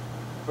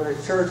 for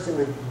the church that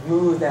would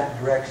move that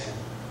direction.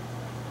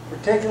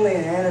 Particularly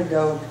an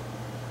antidote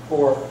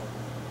for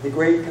the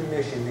Great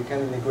Commission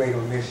becoming the Great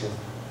Omission.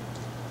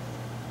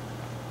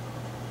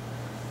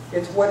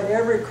 It's what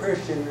every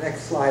Christian,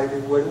 next slide if you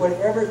would, what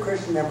every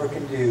Christian member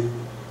can do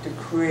to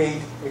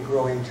create a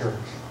growing church.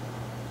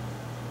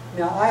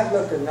 Now, I've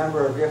looked at a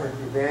number of different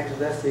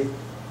evangelistic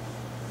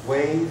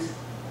ways,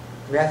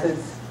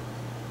 methods,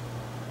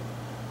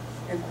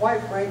 and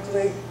quite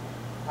frankly,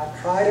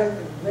 I've tried them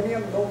and many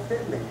of them don't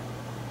fit me.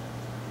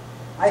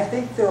 I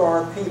think there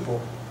are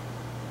people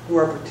who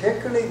are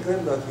particularly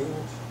good looking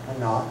and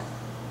not,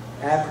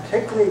 and have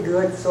particularly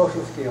good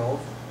social skills,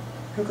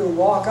 who can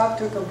walk up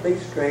to a complete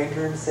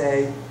stranger and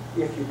say,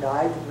 if you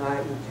died tonight,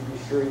 would you be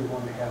sure you're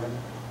going to heaven?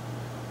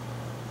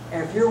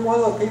 And if you're one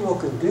of those people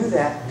who can do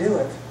that, do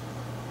it.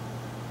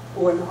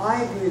 When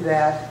I do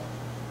that,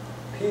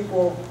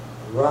 people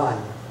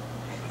run.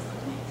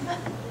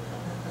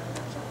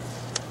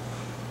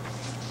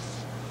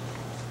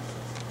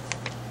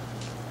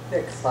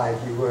 Next slide,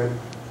 if you would.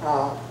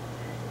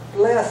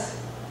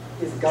 Bless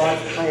is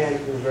God's plan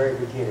from the very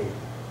beginning.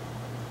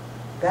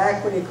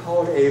 Back when he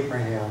called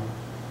Abraham,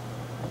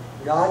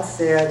 God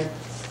said,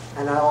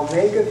 and I will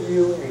make of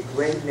you a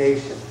great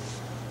nation,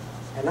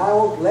 and I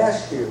will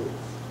bless you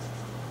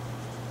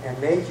and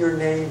make your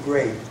name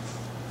great,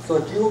 so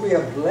that you will be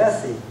a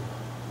blessing,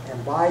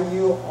 and by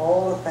you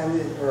all the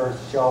families of the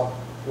earth shall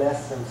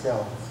bless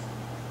themselves.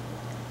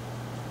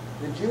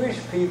 The Jewish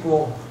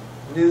people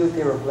knew that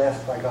they were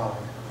blessed by God,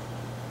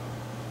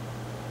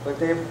 but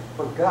they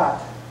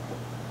forgot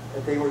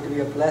that they were to be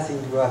a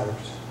blessing to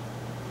others.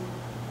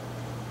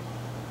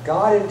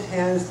 God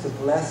intends to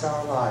bless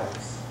our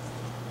lives.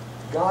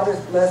 God has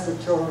blessed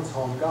the children's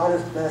home. God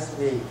has blessed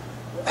me.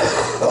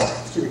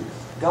 Excuse me.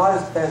 God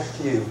has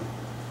blessed you.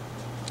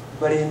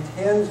 But He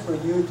intends for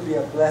you to be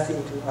a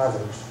blessing to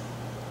others.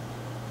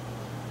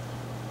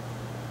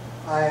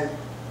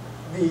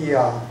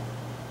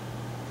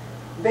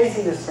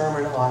 Basing this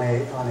sermon on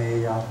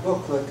a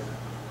booklet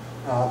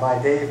by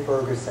Dave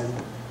Ferguson,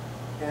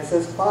 and it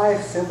says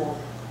 5 simple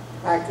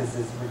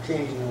practices for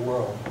changing the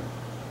world.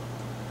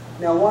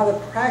 Now, while the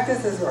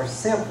practices are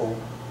simple,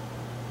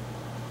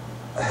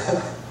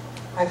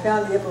 I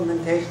found the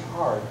implementation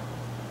hard.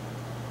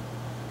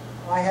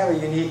 I'm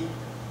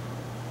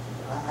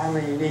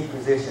in a unique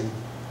position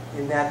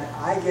in that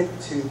I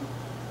get to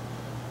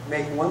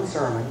make one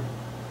sermon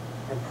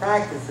and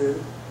practice it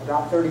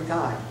about 30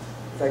 times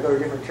as I go to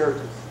different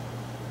churches.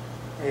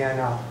 And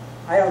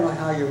I don't know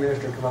how your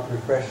minister come up with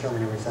a fresh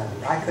sermon every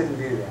Sunday. I couldn't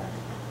do that.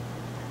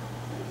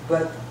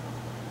 But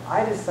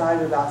I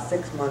decided about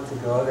 6 months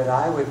ago that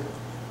I would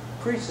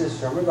preach this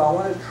sermon, but I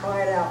wanted to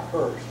try it out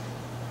first.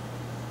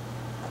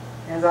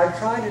 And as I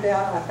tried it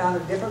out, I found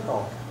it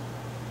difficult.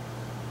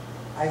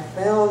 I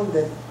found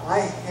that I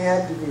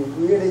had to be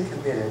really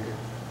committed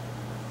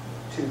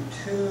to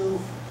 2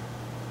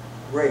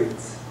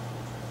 greats.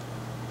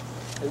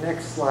 The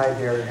next slide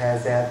there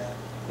has that.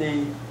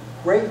 The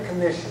Great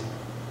Commission,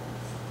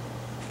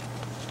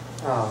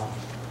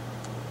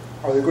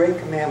 or the Great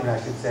Commandment,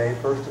 I should say,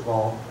 first of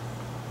all,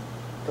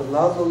 to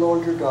love the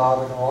Lord your God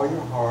with all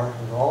your heart,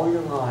 with all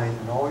your mind,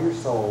 and all your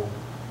soul,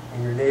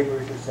 and your neighbor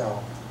as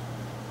yourself.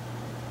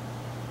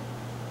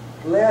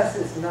 Bless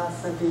is not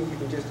something you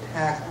can just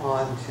tack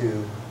on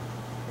to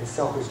a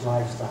selfish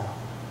lifestyle.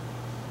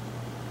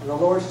 And the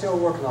Lord's still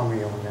working on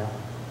me on that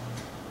one.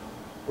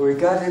 But we've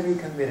got to be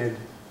committed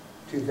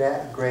to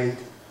that great.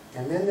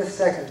 And then the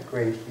second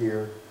great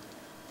here,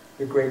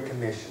 the Great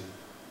Commission.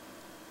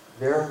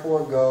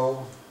 Therefore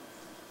go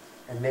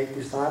and make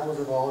disciples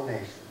of all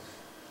nations.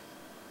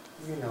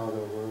 You know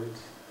the words.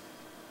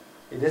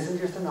 It isn't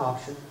just an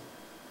option.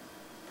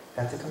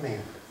 That's a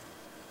command.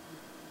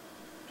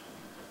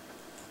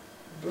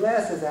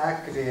 Bless is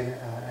actually an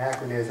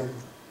acronym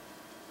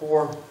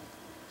for,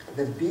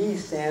 the B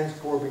stands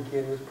for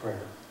begin with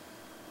prayer.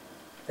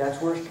 That's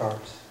where it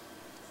starts.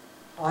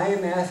 I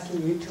am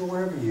asking each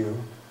one of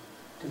you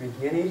to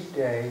begin each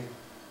day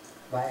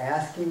by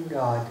asking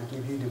God to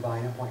give you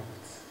divine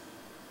appointments.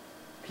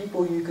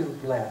 People you can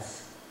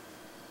bless.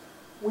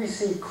 We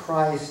see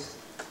Christ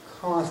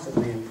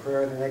constantly in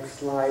prayer. The next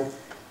slide.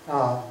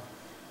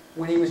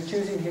 When He was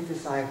choosing His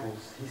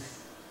disciples,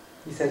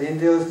 He said, in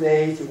those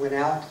days He went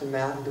out to the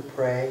mountain to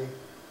pray,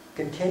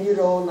 continued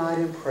all night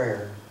in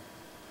prayer.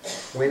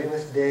 When it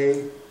was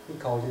day, He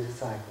called His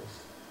disciples.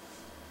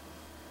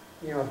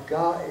 You know,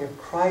 if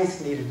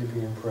Christ needed to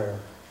be in prayer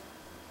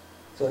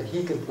so that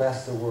He could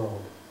bless the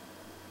world,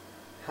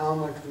 how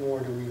much more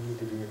do we need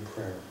to be in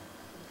prayer?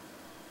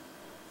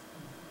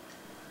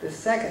 The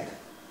second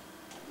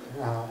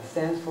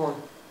stands for,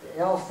 the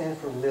L stands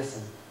for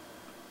listen.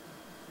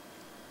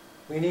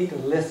 We need to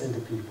listen to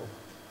people.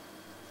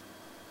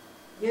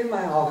 In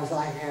my office,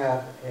 I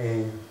have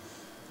an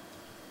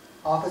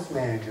office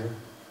manager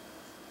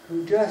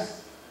who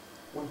just,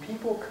 when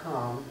people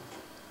come,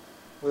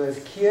 whether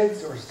it's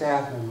kids or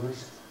staff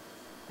members,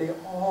 they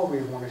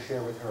always want to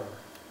share with her.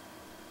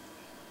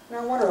 And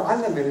I wonder,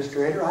 I'm the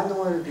administrator, I'm the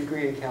one with a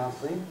degree in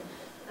counseling.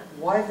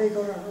 Why did they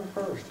go to her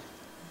first?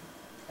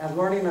 I'm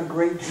learning a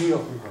great deal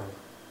from her.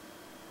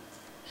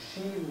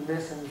 She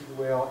listens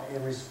well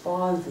and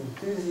responds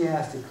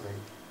enthusiastically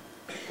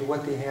to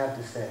what they have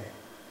to say.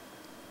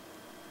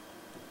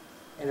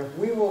 And if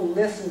we will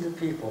listen to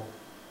people,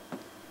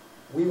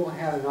 we will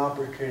have an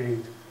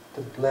opportunity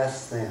to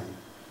bless them.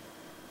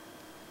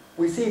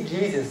 We see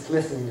Jesus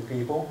listening to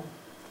people.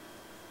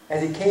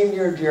 As He came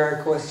near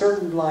Jericho, a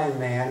certain blind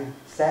man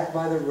sat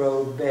by the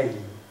road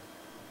begging.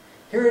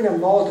 Hearing a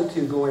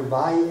multitude going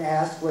by, He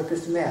asked what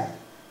this meant.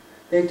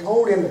 They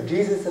told Him that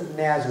Jesus of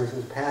Nazareth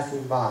was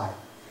passing by.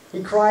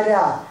 He cried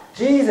out,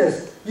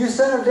 Jesus, you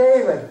Son of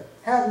David,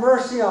 have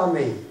mercy on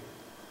me.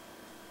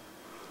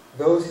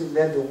 Those who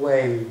led the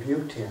way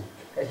rebuked Him,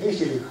 that He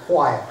should be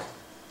quiet.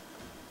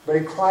 But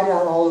He cried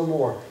out all the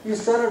more, you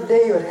Son of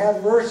David,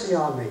 have mercy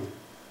on me.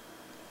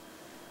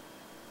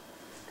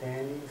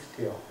 Standing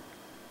still.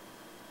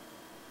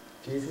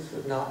 Jesus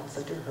was not in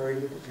such a hurry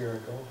to get to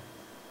Jericho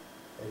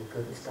that He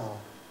couldn't stop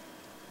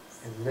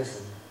and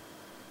listen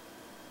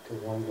to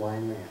one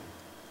blind man.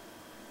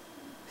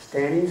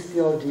 Standing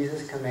still,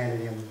 Jesus commanded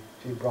him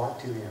to be brought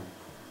to Him.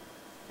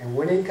 And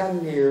when He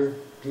come near,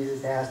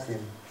 Jesus asked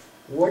him,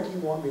 what do you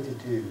want me to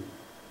do?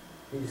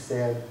 He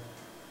said,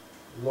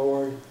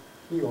 Lord,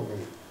 heal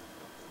me,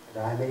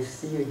 that I may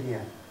see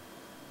again.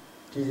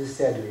 Jesus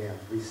said to him,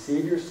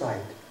 receive your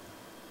sight.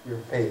 Your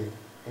faith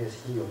has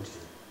healed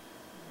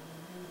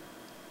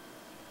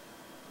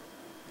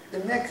you.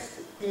 The next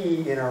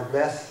E in our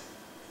bless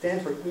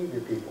stands for eat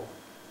with people.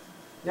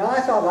 Now I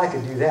thought I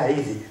could do that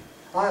easy.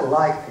 I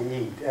like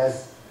to eat,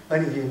 as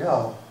many of you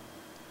know.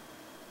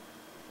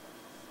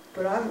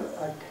 But I'm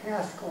a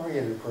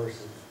task-oriented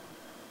person.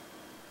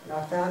 And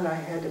I found I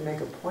had to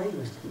make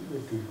appointments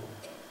with people.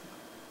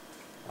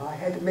 I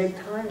had to make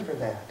time for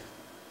that.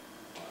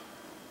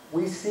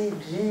 We see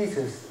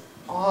Jesus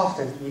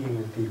often eating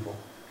with people.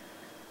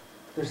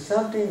 There's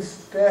something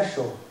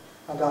special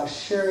about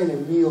sharing a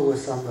meal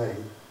with somebody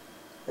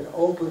that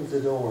opens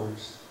the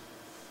doors.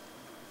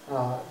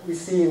 We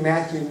see in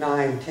Matthew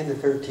 9, 10 to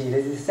 13,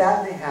 as he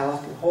sat in the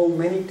house, behold,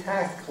 many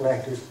tax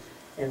collectors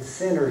and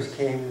sinners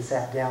came and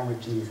sat down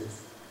with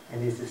Jesus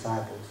and his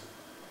disciples.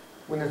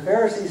 When the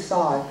Pharisees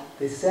saw it,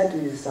 they said to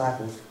his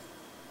disciples,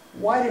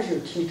 why does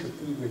your teacher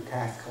eat with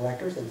tax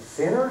collectors and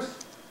sinners?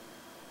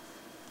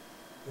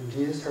 When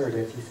Jesus heard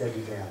it, he said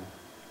to them,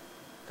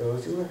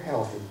 those who are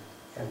healthy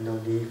have no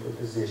need for a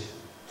physician,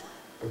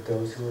 but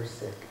those who are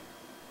sick.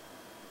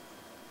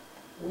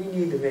 We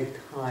need to make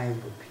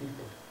time for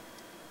people.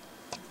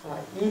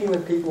 Eating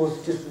with people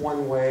is just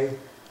one way.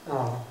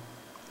 I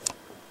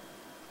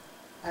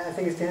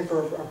think it stands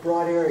for a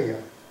broad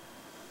area.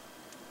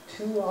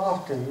 Too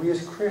often, we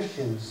as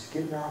Christians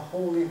get in our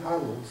holy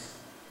huddles,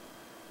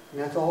 and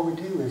that's all we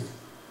do is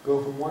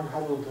go from one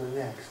huddle to the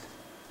next.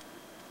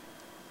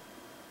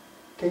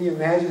 Can you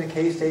imagine a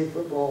K-State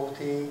football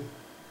team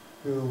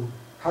who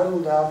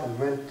huddled up and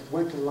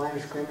went to the line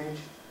of scrimmage,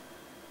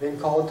 then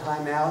called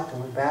timeout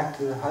and went back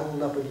to the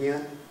huddled up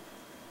again,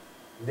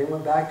 and then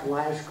went back to the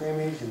line of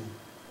scrimmage and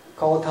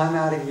called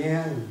timeout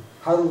again and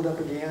huddled up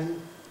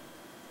again?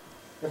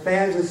 The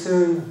fans would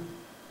soon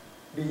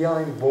be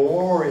yelling,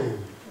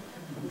 boring.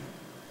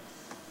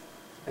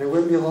 And it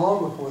wouldn't be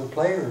long before the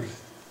players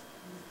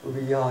would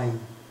be yelling,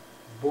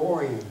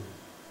 boring.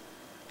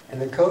 And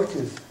the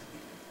coaches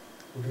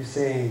would be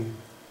saying,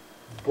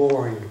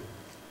 boring.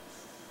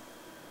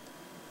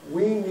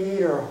 We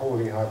need our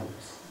holy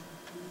huddles.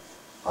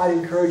 I'd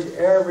encourage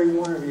every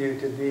one of you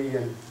to be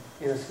in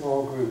a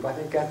small group. I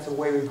think that's the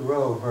way we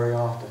grow very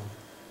often,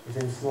 is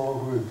in small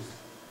groups.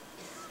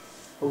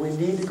 But we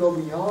need to go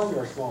beyond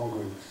our small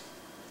groups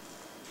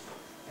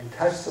and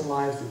touch the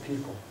lives of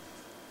people.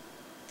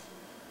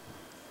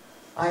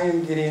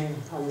 I'm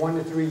 1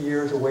 to 3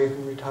 years away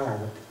from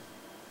retirement.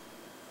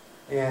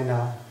 And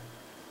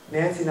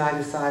Nancy and I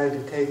decided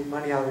to take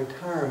money out of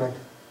retirement,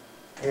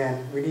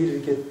 and we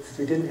needed to get, since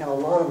we didn't have a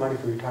lot of money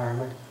for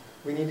retirement,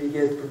 we needed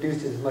to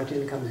produce as much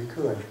income as we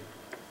could.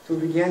 So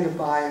we began to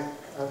buy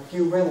a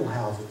few rental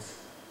houses.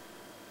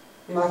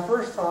 And my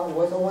first thought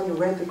was I wanted to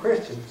rent to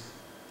Christians.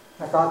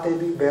 I thought they'd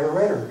be better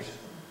renters.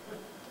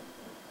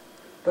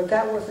 But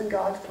that wasn't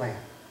God's plan.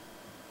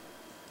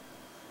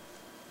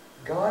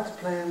 God's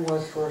plan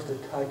was for us to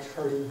touch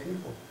hurting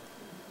people.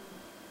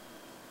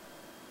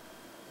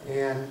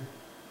 And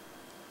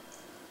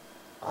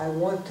I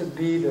want to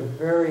be the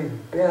very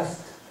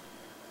best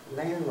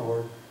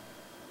landlord,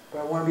 but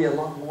I want to be a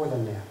lot more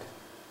than that.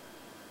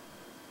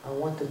 I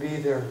want to be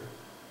their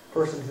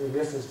person who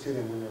listens to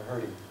them when they're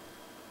hurting.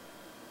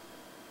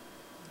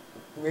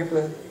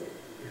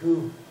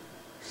 Who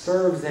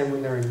serves them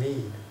when they're in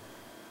need.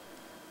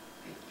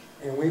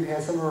 And we've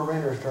had some of our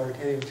renters start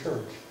attending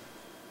church.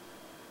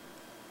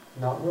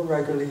 Not real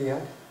regularly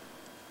yet,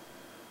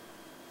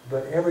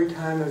 but every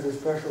time there's a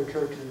special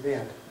church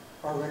event,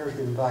 our renters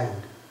get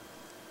invited.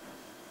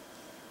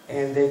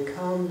 And they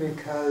come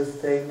because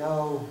they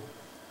know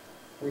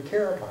we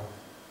care about them.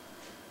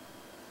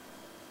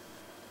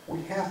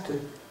 We have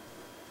to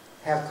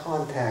have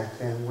contact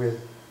then with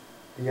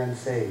the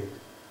unsaved.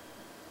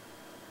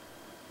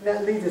 And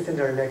that leads us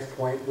into our next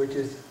point, which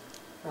is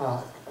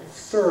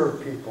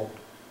serve people.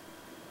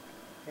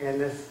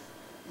 And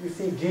you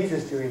see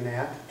Jesus doing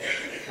that.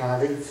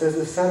 It says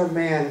the Son of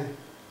Man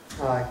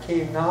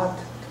came not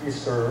to be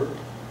served.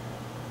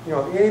 You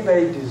know, if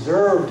anybody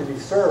deserved to be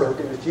served,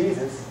 it was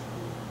Jesus.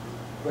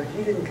 But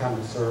he didn't come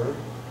to serve.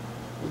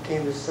 He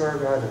came to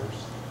serve others.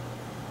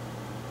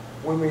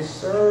 When we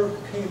serve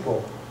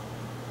people,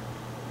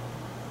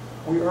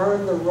 we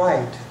earn the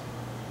right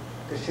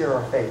to share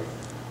our faith.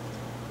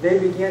 They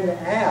begin to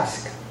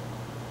ask,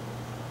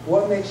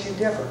 what makes you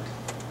different?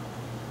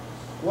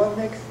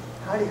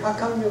 How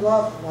come you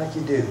love like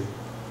you do?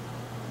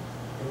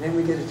 And then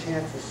we get a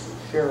chance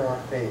to share our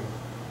faith.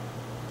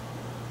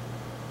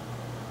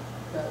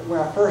 When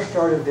I first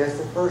started this,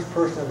 the first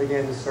person I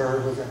began to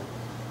serve was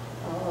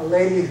a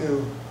lady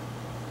who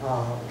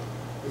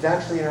was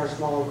actually in our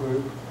small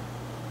group,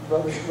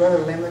 but was rather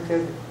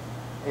limited,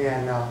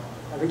 and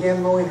I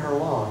began mowing her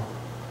lawn.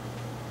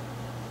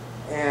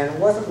 And it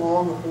wasn't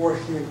long before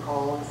she would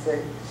call and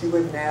say, she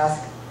wouldn't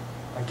ask,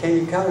 can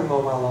you come and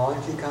mow my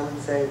lawn? She'd come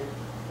and say,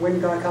 when are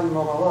you going to come and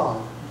mow my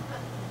lawn?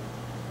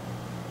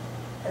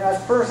 And I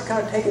was first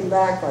kind of taken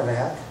back by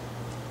that.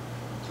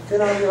 But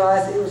then I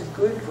realized it was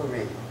good for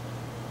me.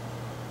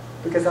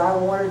 Because I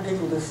wanted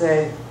people to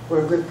say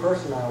what a good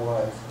person I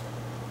was.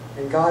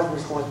 And God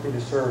just wants me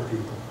to serve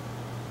people.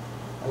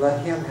 And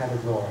let Him have the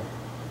glory.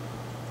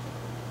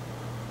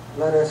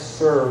 Let us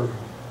serve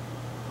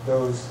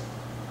those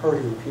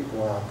hurting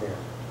people out there.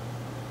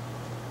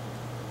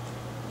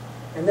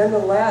 And then the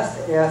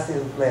last S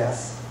in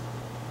bless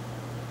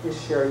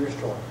is share your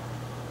story.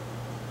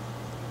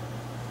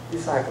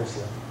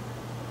 discipleship.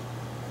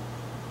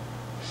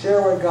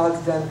 Share what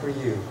God's done for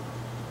you.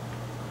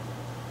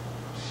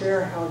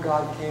 Share how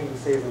God came to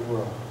save the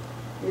world.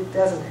 It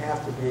doesn't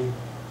have to be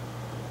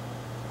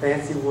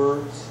fancy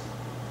words.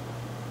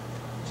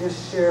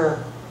 Just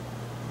share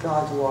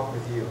God's walk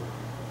with you.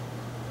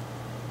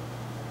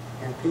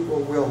 And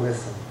people will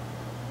listen.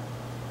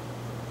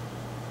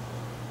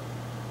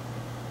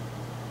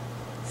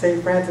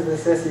 St. Francis of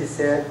Assisi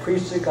said,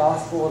 preach the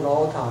gospel at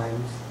all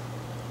times,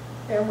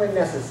 and when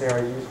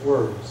necessary, use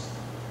words.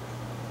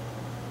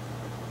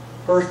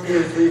 1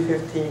 Peter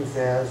 3:15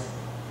 says,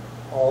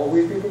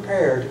 always be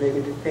prepared to make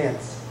a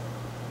defense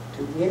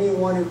to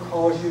anyone who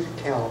calls you to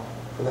account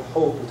for the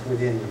hope that's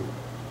within you,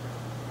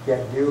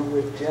 yet do it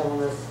with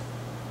gentleness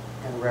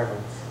and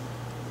reverence.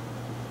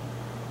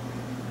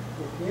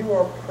 If you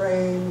are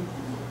praying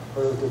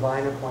for those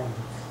divine appointments,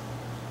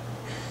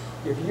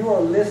 if you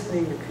are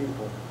listening to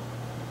people,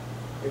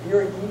 if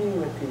you're eating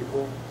with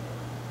people,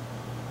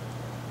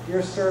 if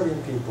you're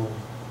serving people,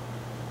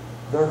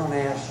 they're going to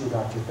ask you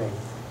about your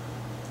faith.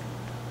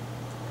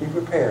 Be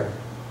prepared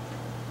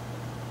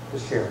to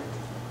share it.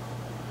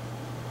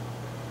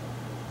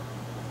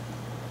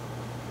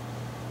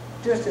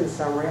 Just in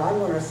summary, I'm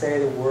going to say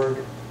the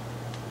word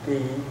be,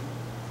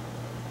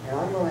 and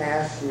I'm going to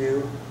ask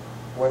you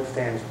what it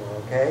stands for,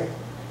 okay?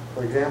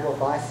 For example,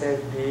 if I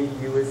said be,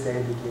 you would say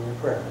beginning of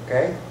prayer,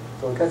 okay?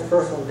 So we'll cut the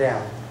first one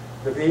down.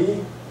 The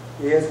B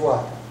is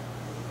what?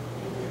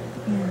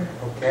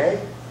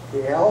 Okay.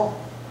 The L?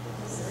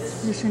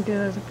 Listen to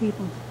other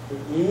people. The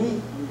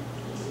E?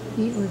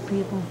 Eat with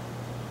people.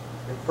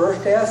 The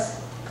first S?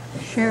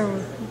 Share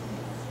with people.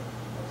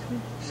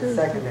 The Serve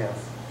second people.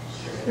 S?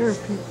 Serve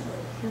people.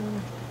 Share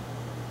with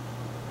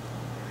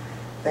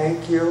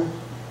Thank you.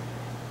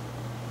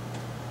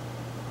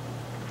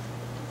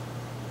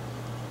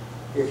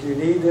 If you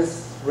need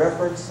this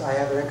reference, I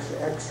have an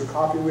extra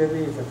copy with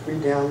me. It's a free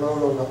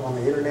download on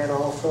the internet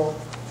also.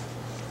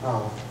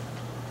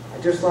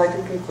 I'd just like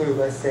to conclude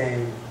by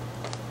saying,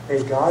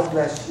 may God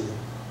bless you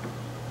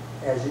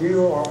as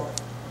you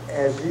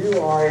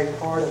are a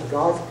part of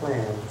God's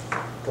plan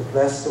to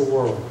bless the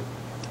world.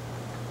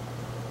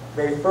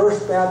 May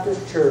First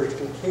Baptist Church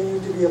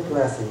continue to be a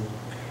blessing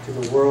to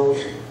the world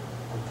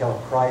until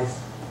Christ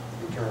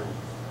returns.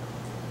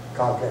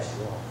 God bless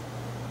you all.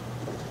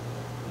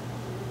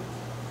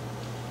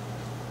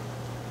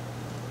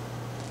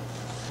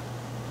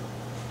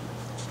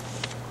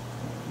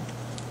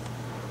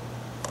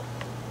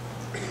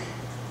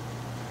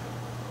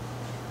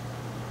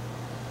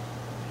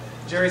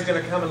 Jerry's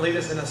going to come and lead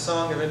us in a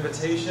song of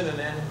invitation, and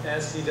then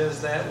as he does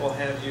that, we'll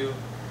have you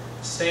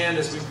stand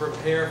as we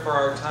prepare for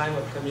our time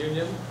of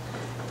communion.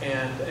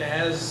 And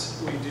as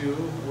we do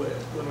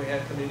when we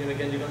have communion,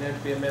 again, you don't have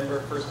to be a member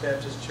of First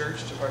Baptist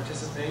Church to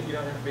participate. You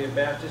don't have to be a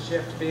Baptist. You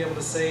have to be able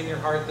to say in your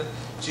heart that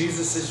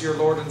Jesus is your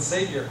Lord and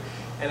Savior.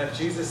 And if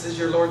Jesus is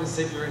your Lord and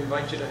Savior, I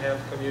invite you to have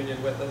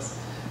communion with us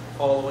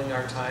following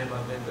our time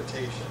of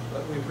invitation.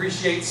 But we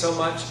appreciate so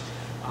much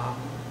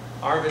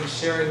Arvin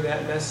sharing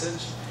that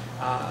message.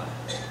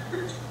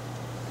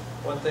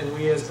 One thing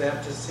we as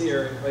Baptists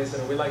here in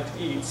Clayton, we like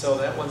to eat, so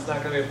that one's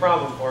not going to be a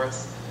problem for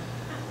us.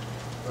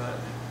 But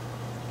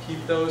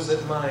keep those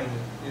in mind.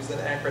 Use that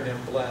acronym,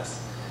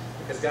 BLESS,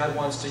 because God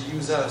wants to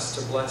use us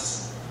to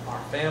bless our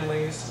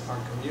families, our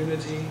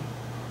community.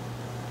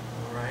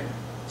 All right?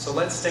 So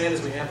let's stand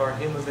as we have our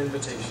hymn of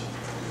invitation.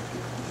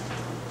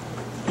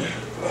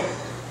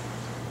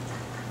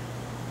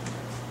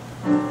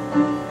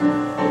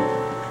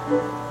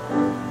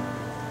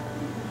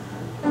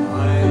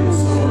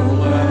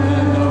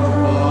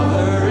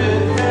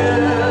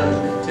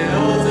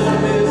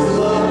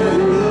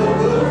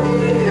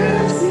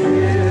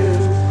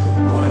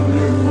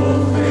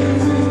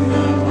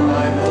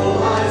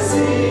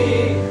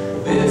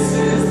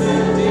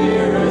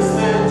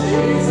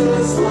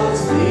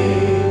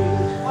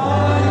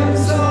 I'm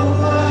so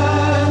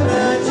glad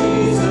that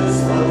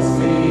Jesus loves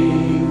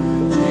me.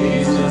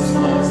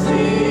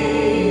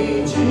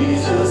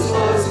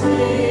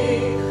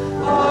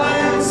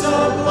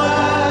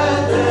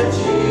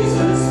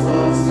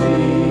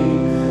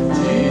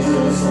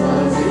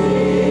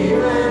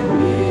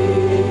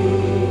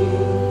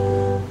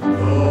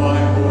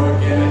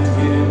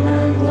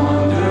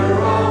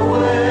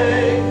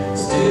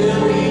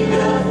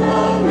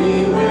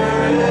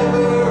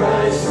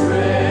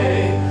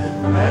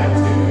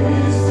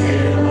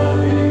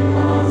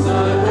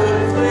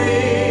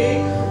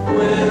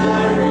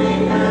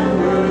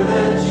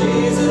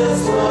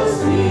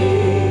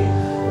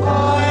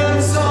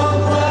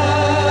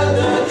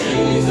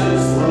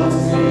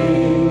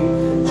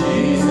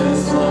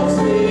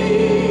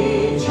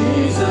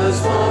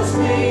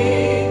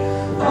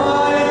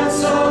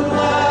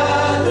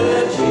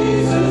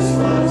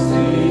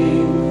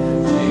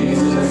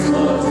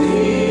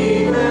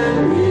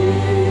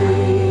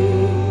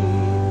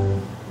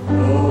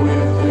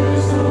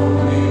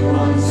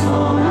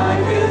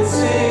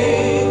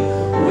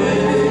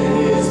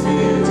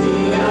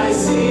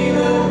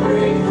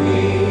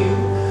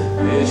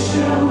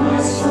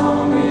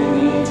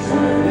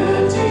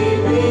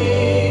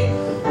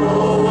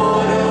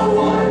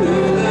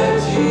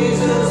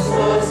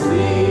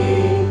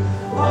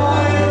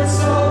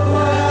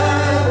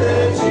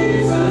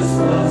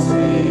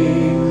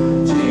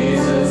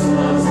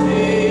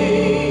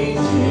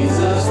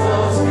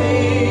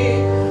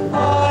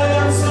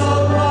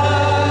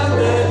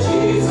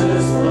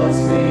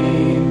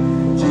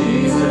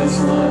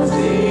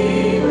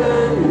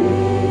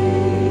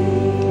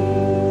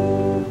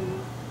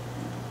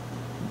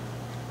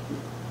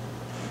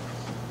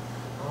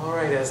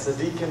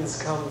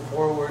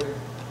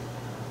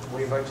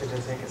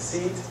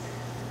 seat.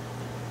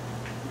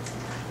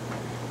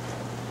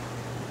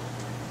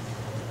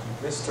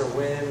 Mr.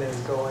 Wynn is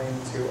going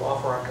to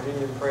offer our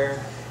communion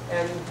prayer.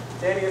 And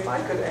Danny, if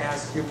I could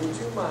ask you, would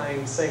you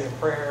mind saying a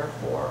prayer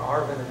for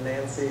Arvin and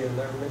Nancy and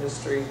their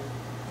ministry,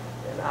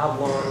 and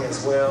Oblong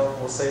as well?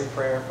 We'll say a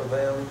prayer for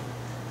them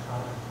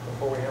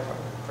before we have our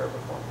prayer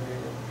before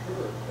communion.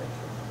 Sure, thank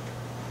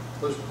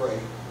you. Let's pray.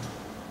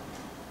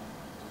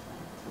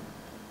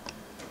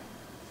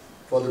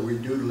 Father, we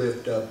do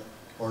lift up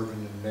Arvin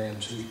and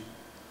Nancy.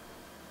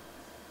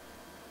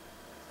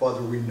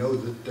 Father, we know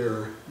that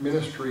their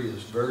ministry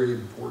is very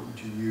important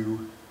to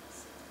you,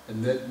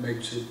 and that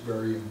makes it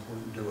very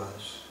important to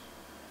us.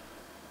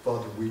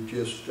 Father, we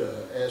just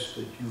ask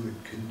that you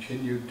would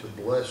continue to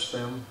bless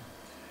them,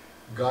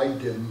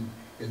 guide them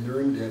in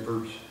their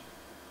endeavors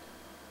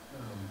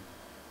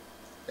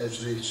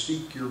as they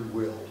seek your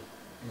will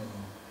in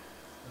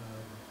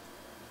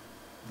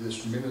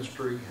this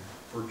ministry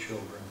for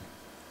children.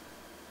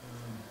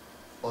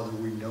 Father,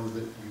 we know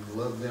that you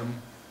love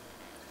them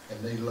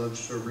and they love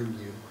serving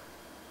you.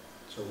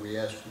 So we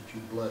ask that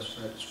you bless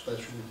that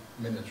special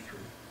ministry.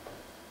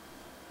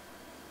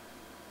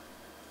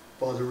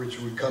 Father, as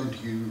we come to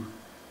you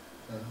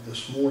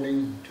this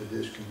morning to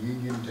this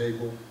communion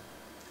table,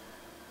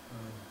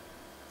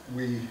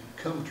 we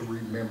come to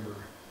remember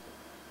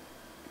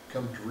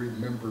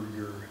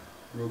your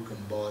broken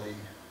body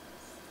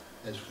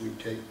as we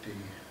take the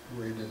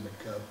bread and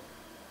the cup.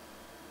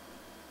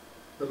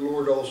 But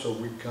Lord, also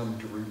we come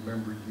to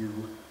remember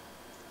you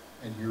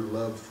and your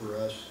love for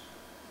us.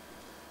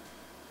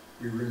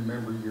 We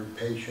remember your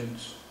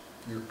patience,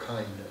 your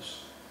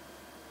kindness,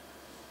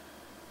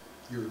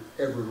 your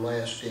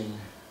everlasting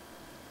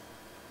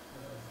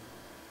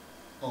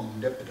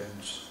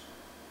omnipotence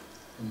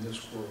in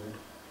this world.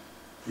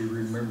 We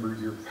remember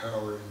your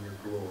power and your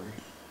glory.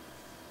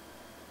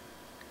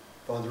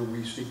 Father,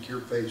 we seek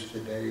your face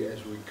today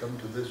as we come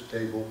to this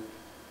table.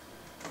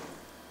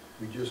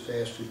 We just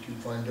ask that you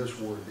find us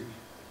worthy.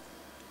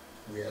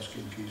 We ask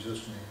in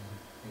Jesus'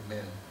 name,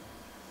 amen.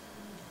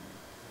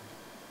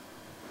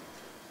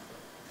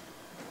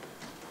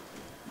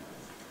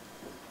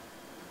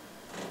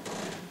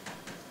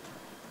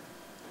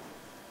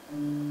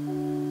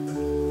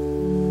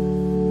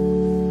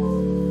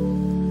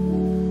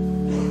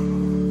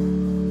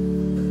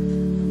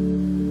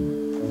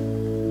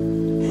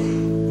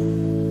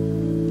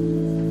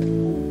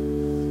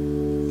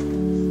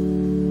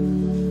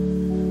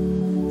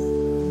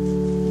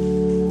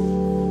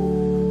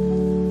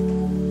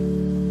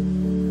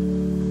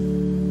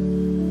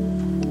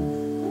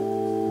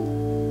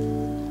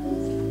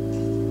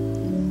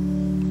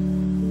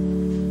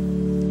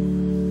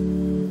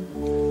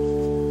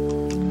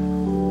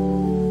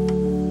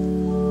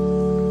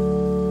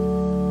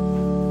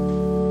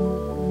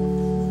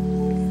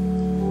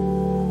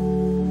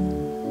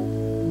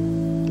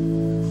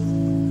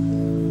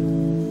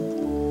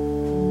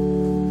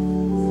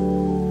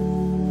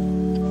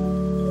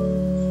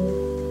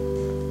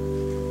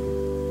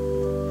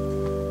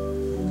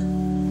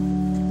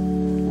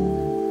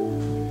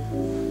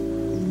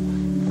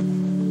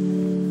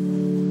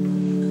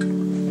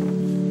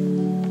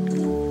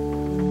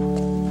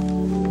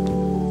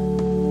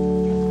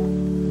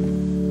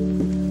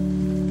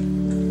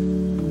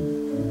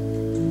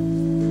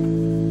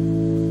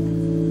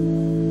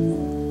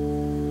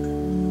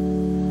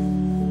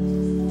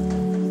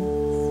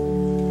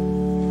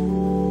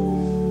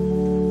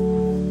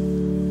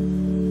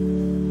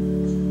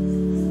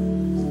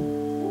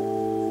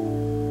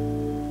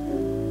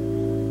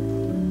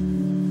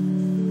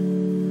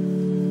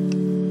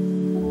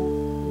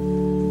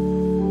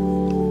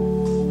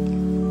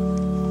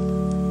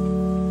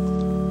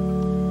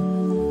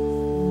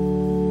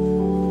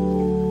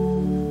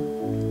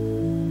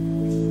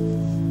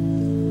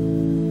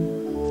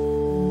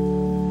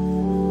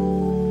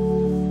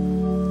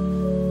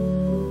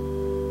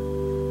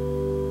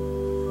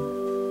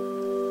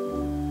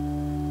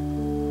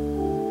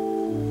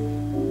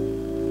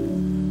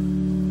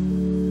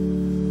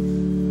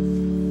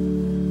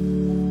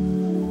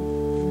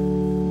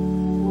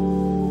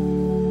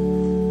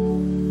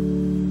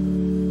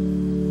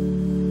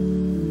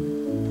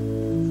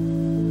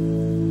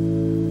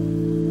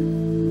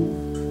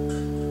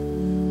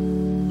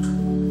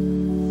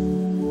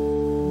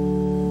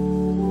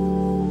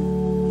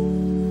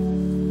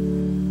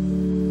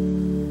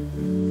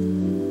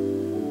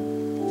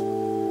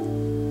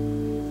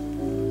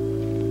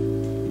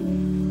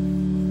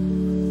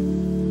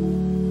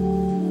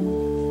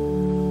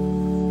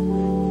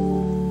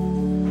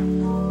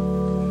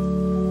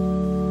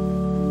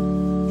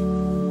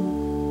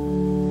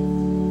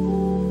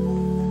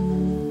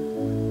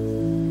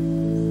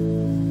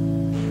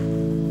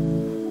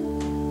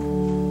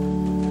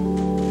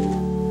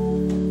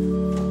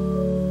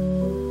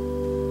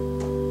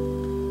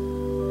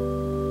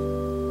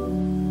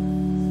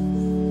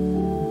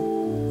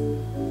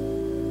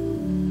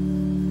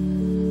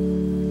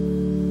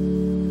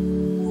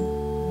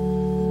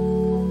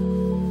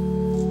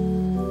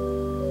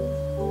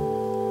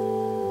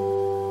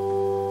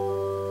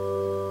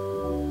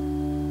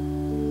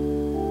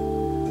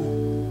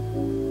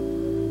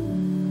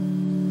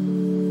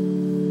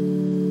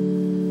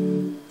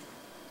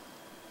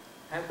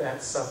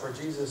 that supper,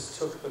 Jesus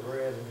took the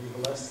bread and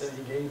he blessed it.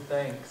 He gave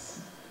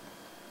thanks.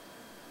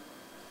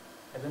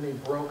 And then he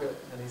broke it,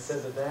 and he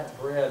said that that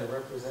bread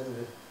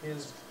represented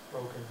his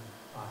broken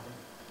body.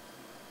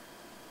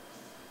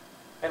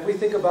 And we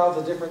think about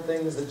the different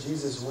things that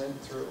Jesus went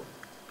through,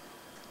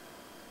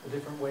 the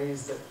different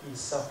ways that he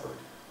suffered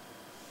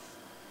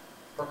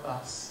for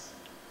us.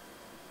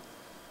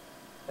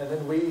 And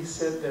then we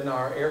sit in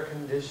our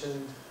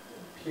air-conditioned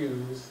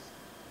pews,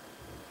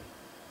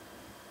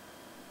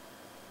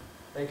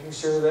 making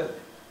sure that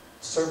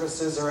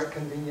services are at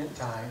convenient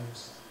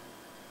times,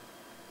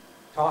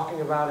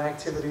 talking about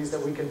activities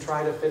that we can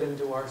try to fit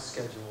into our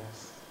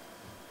schedules.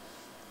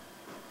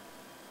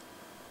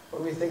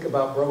 When we think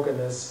about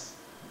brokenness,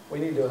 we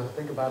need to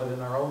think about it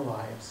in our own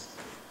lives,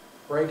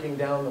 breaking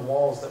down the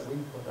walls that we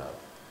put up,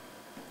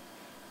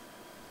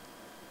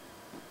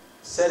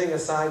 setting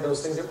aside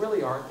those things that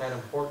really aren't that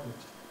important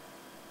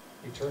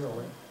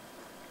eternally.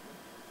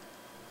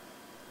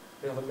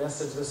 You know, the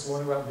message this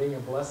morning about being a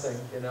blessing,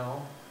 you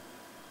know.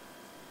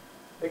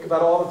 Think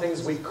about all the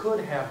things we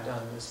could have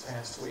done this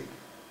past week,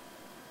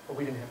 but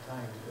we didn't have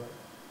time to do it.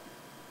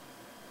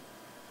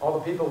 All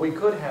the people we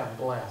could have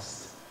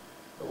blessed,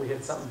 but we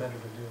had something better to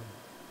do.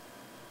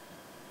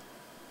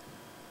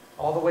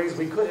 All the ways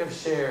we could have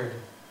shared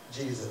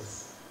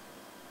Jesus,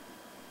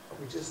 but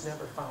we just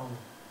never found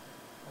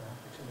an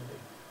opportunity.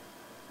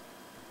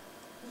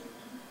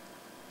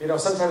 You know,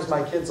 sometimes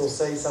my kids will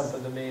say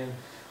something to me, and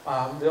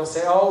they'll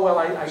say, oh, well,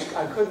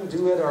 I couldn't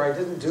do it, or I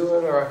didn't do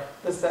it, or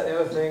this, that, and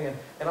the other thing.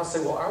 And I'll say,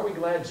 well, aren't we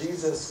glad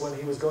Jesus, when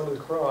he was going to the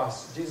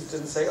cross, Jesus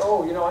didn't say,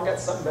 oh, you know, I got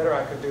something better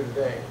I could do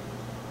today.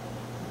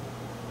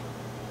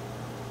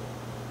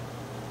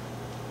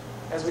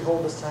 As we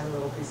hold this tiny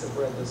little piece of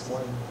bread this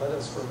morning, let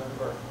us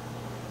remember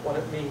what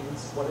it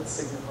means, what it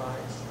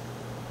signifies.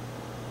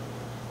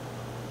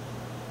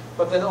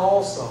 But then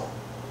also,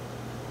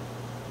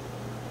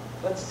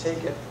 let's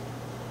take it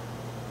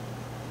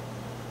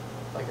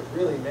like it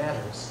really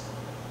matters,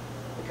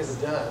 because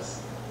it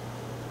does.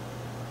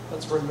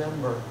 Let's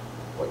remember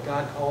what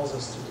God calls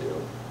us to do,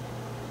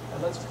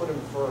 and let's put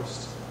him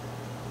first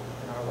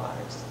in our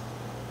lives.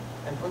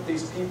 And put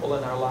these people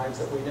in our lives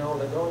that we know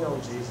that don't know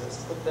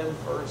Jesus, put them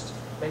first,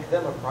 make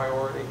them a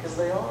priority, because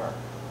they are.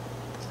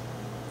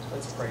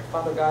 Let's pray.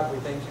 Father God, we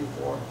thank you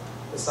for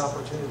this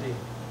opportunity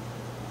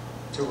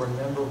to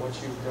remember what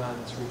you've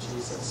done through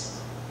Jesus.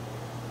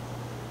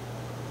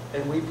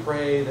 And we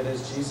pray that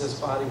as Jesus'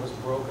 body was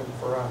broken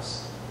for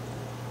us,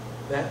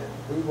 that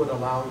we would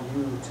allow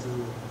you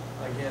to,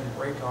 again,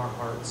 break our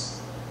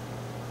hearts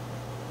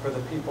for the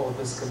people of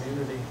this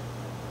community.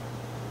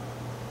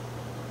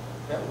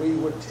 That we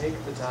would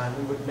take the time,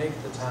 we would make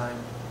the time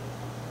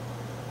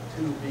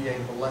to be a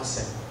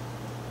blessing,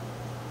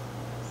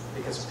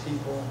 because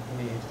people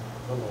need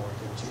the Lord.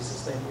 In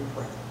Jesus' name we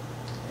pray.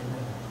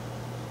 Amen.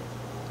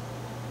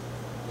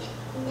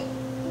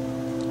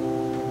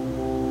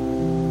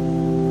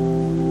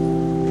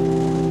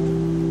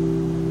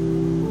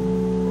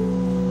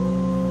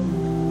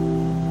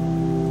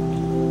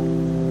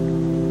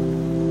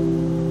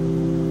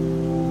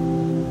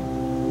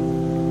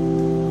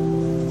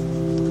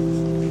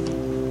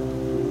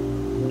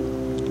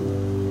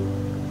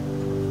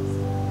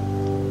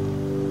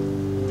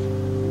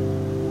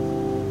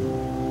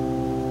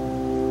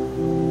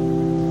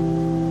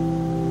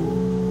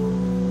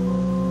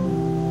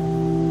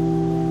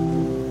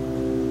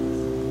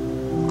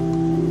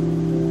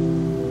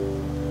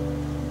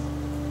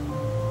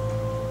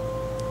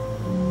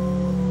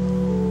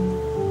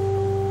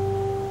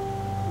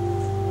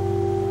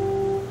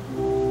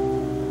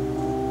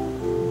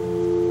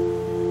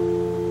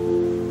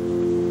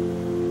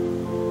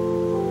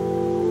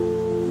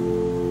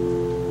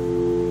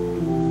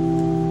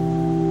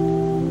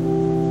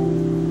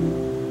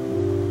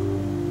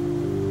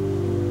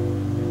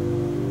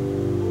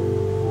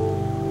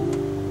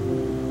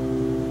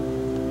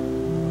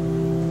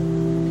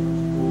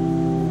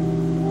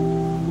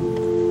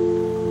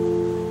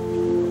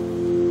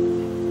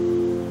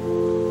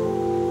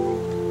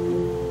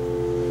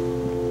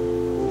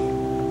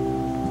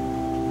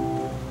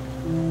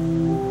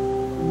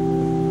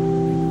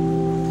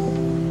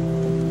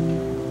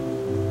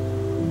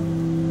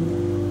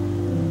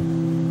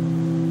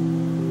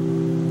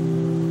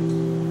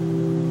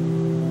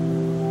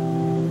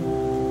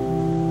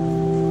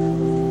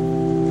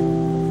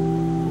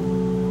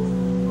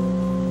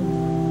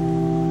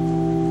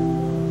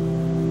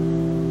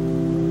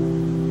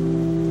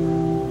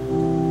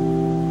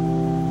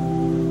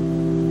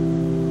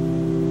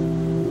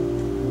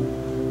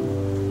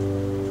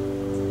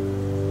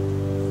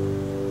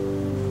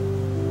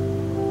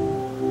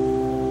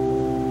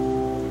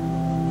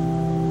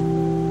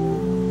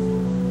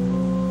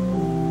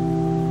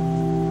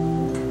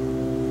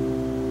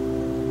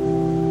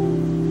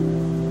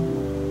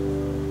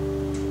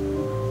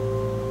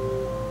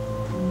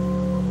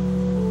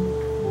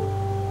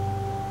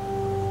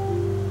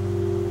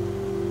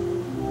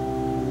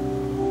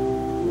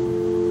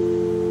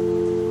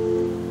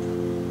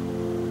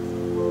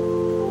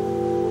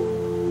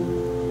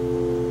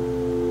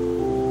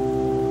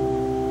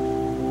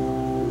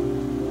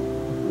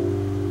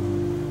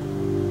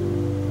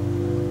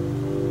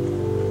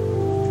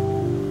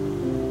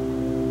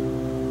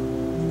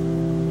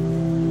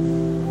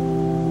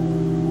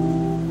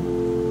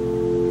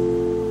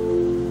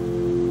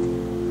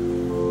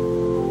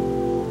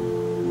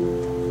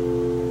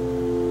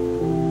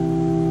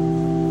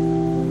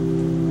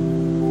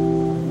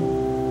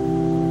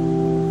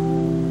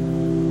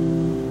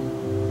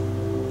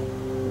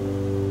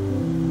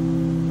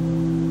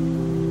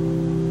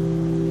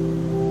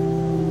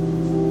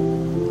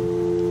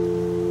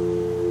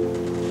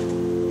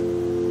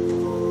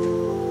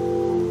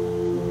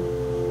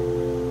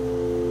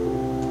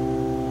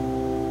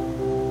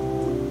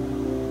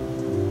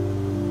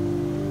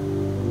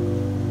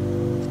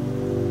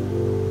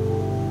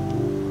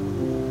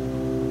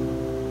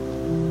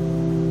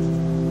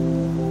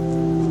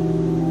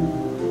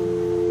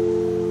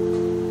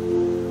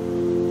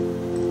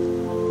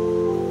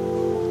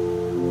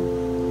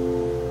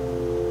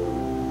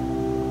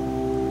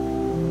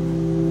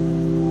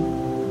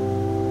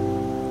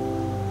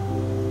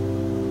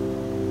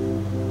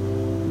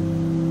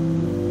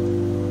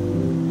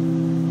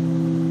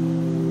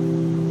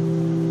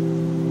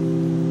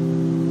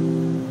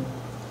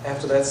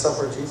 that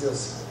supper,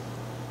 Jesus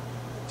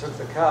took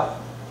the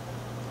cup,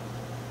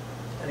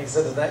 and he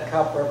said that that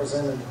cup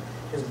represented,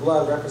 his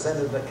blood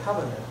represented the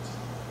covenant,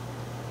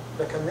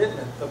 the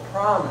commitment, the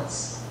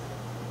promise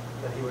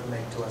that he would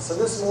make to us. So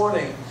this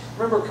morning,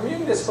 remember,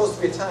 communion is supposed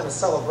to be a time of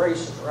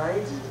celebration,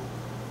 right?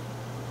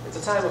 It's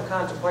a time of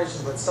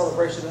contemplation, but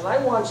celebration. And I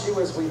want you,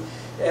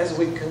 as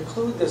we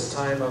conclude this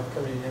time of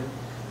communion,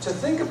 to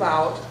think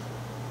about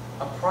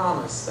a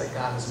promise that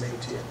God has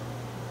made to you.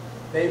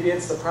 Maybe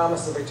it's the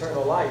promise of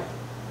eternal life.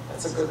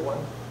 That's a good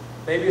one.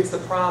 Maybe it's the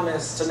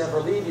promise to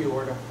never leave you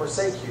or to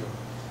forsake you.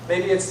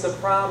 Maybe it's the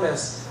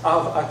promise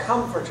of a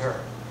comforter.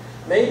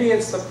 Maybe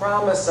it's the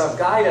promise of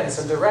guidance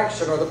and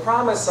direction, or the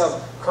promise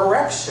of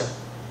correction.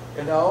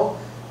 You know,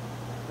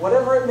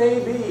 whatever it may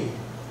be.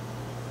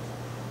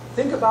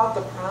 Think about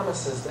the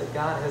promises that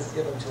God has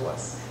given to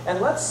us,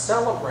 and let's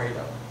celebrate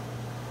them.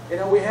 You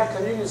know, we have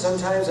communion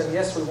sometimes, and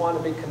yes, we want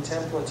to be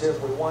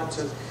contemplative, we want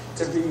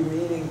to be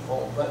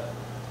meaningful, but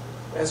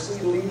as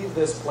we leave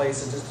this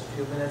place in just a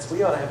few minutes,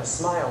 we ought to have a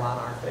smile on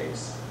our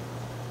face.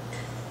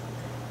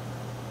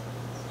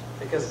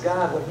 Because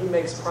God, when He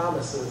makes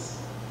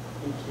promises,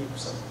 He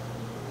keeps them.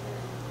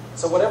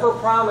 So whatever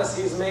promise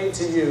He's made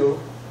to you,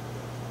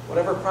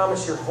 whatever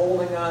promise you're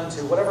holding on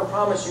to, whatever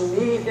promise you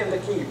need Him to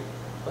keep,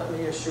 let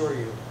me assure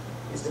you,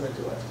 He's going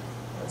to do it.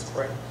 Let's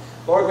pray.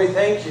 Lord, we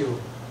thank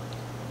You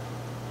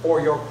for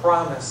Your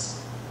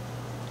promise.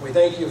 We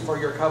thank You for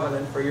Your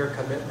covenant, for Your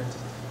commitment.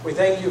 We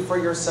thank You for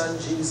Your Son,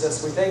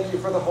 Jesus. We thank You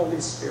for the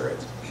Holy Spirit.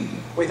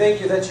 We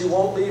thank You that You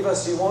won't leave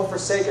us, You won't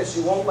forsake us,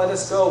 You won't let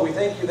us go. We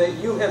thank You that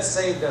You have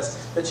saved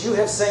us, that You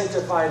have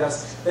sanctified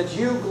us, that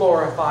You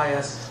glorify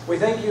us. We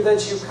thank You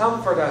that You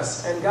comfort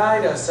us and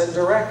guide us and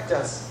direct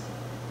us.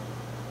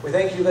 We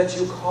thank You that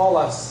You call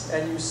us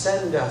and You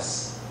send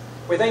us.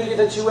 We thank You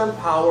that You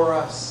empower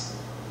us.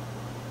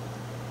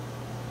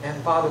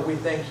 And Father, we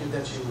thank You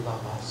that You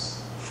love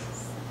us.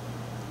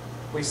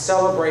 We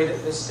celebrate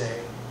it this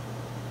day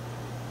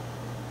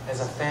as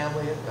a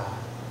family of God.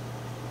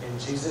 In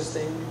Jesus'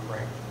 name we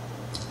pray.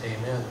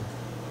 Amen.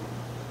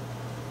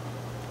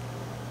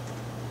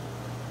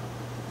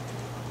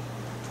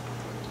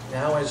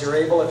 Now, as you're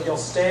able, if you'll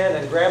stand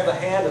and grab the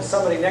hand of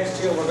somebody next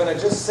to you, and we're going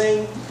to just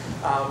sing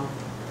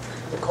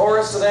the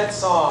chorus of that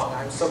song.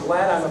 I'm so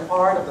glad I'm a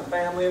part of the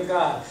family of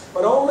God.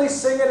 But only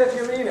sing it if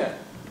you mean it.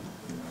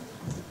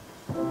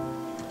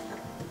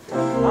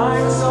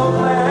 I'm so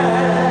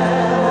glad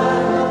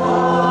I'm a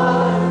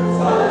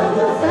part of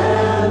the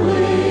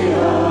family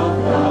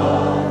of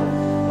God.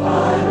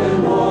 I've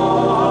been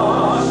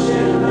washed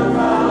in the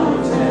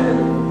fountain,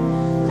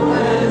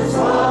 cleansed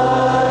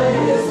by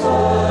His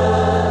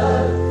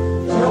blood.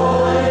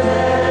 Join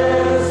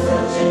heirs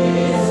with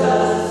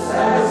Jesus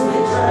as we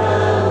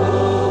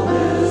travel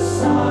this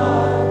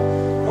side.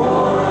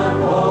 For I'm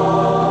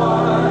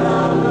part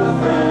of the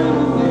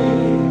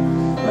family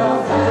of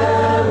God.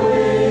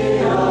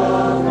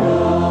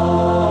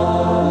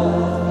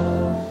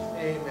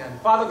 Amen.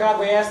 Father God,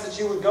 we ask that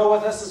You would go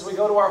with us as we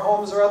go to our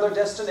homes or other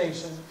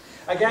destinations.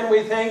 Again,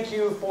 we thank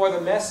You for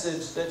the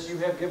message that You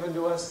have given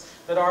to us,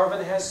 that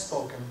Arvin has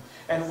spoken.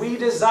 And we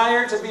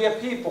desire to be a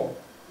people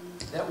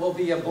that will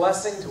be a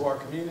blessing to our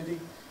community,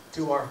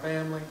 to our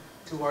family,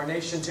 to our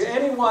nation, to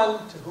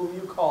anyone to whom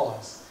You call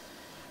us.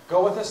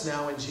 Go with us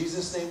now. In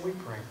Jesus' name we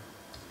pray.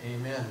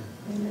 Amen.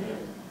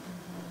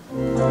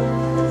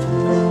 Amen.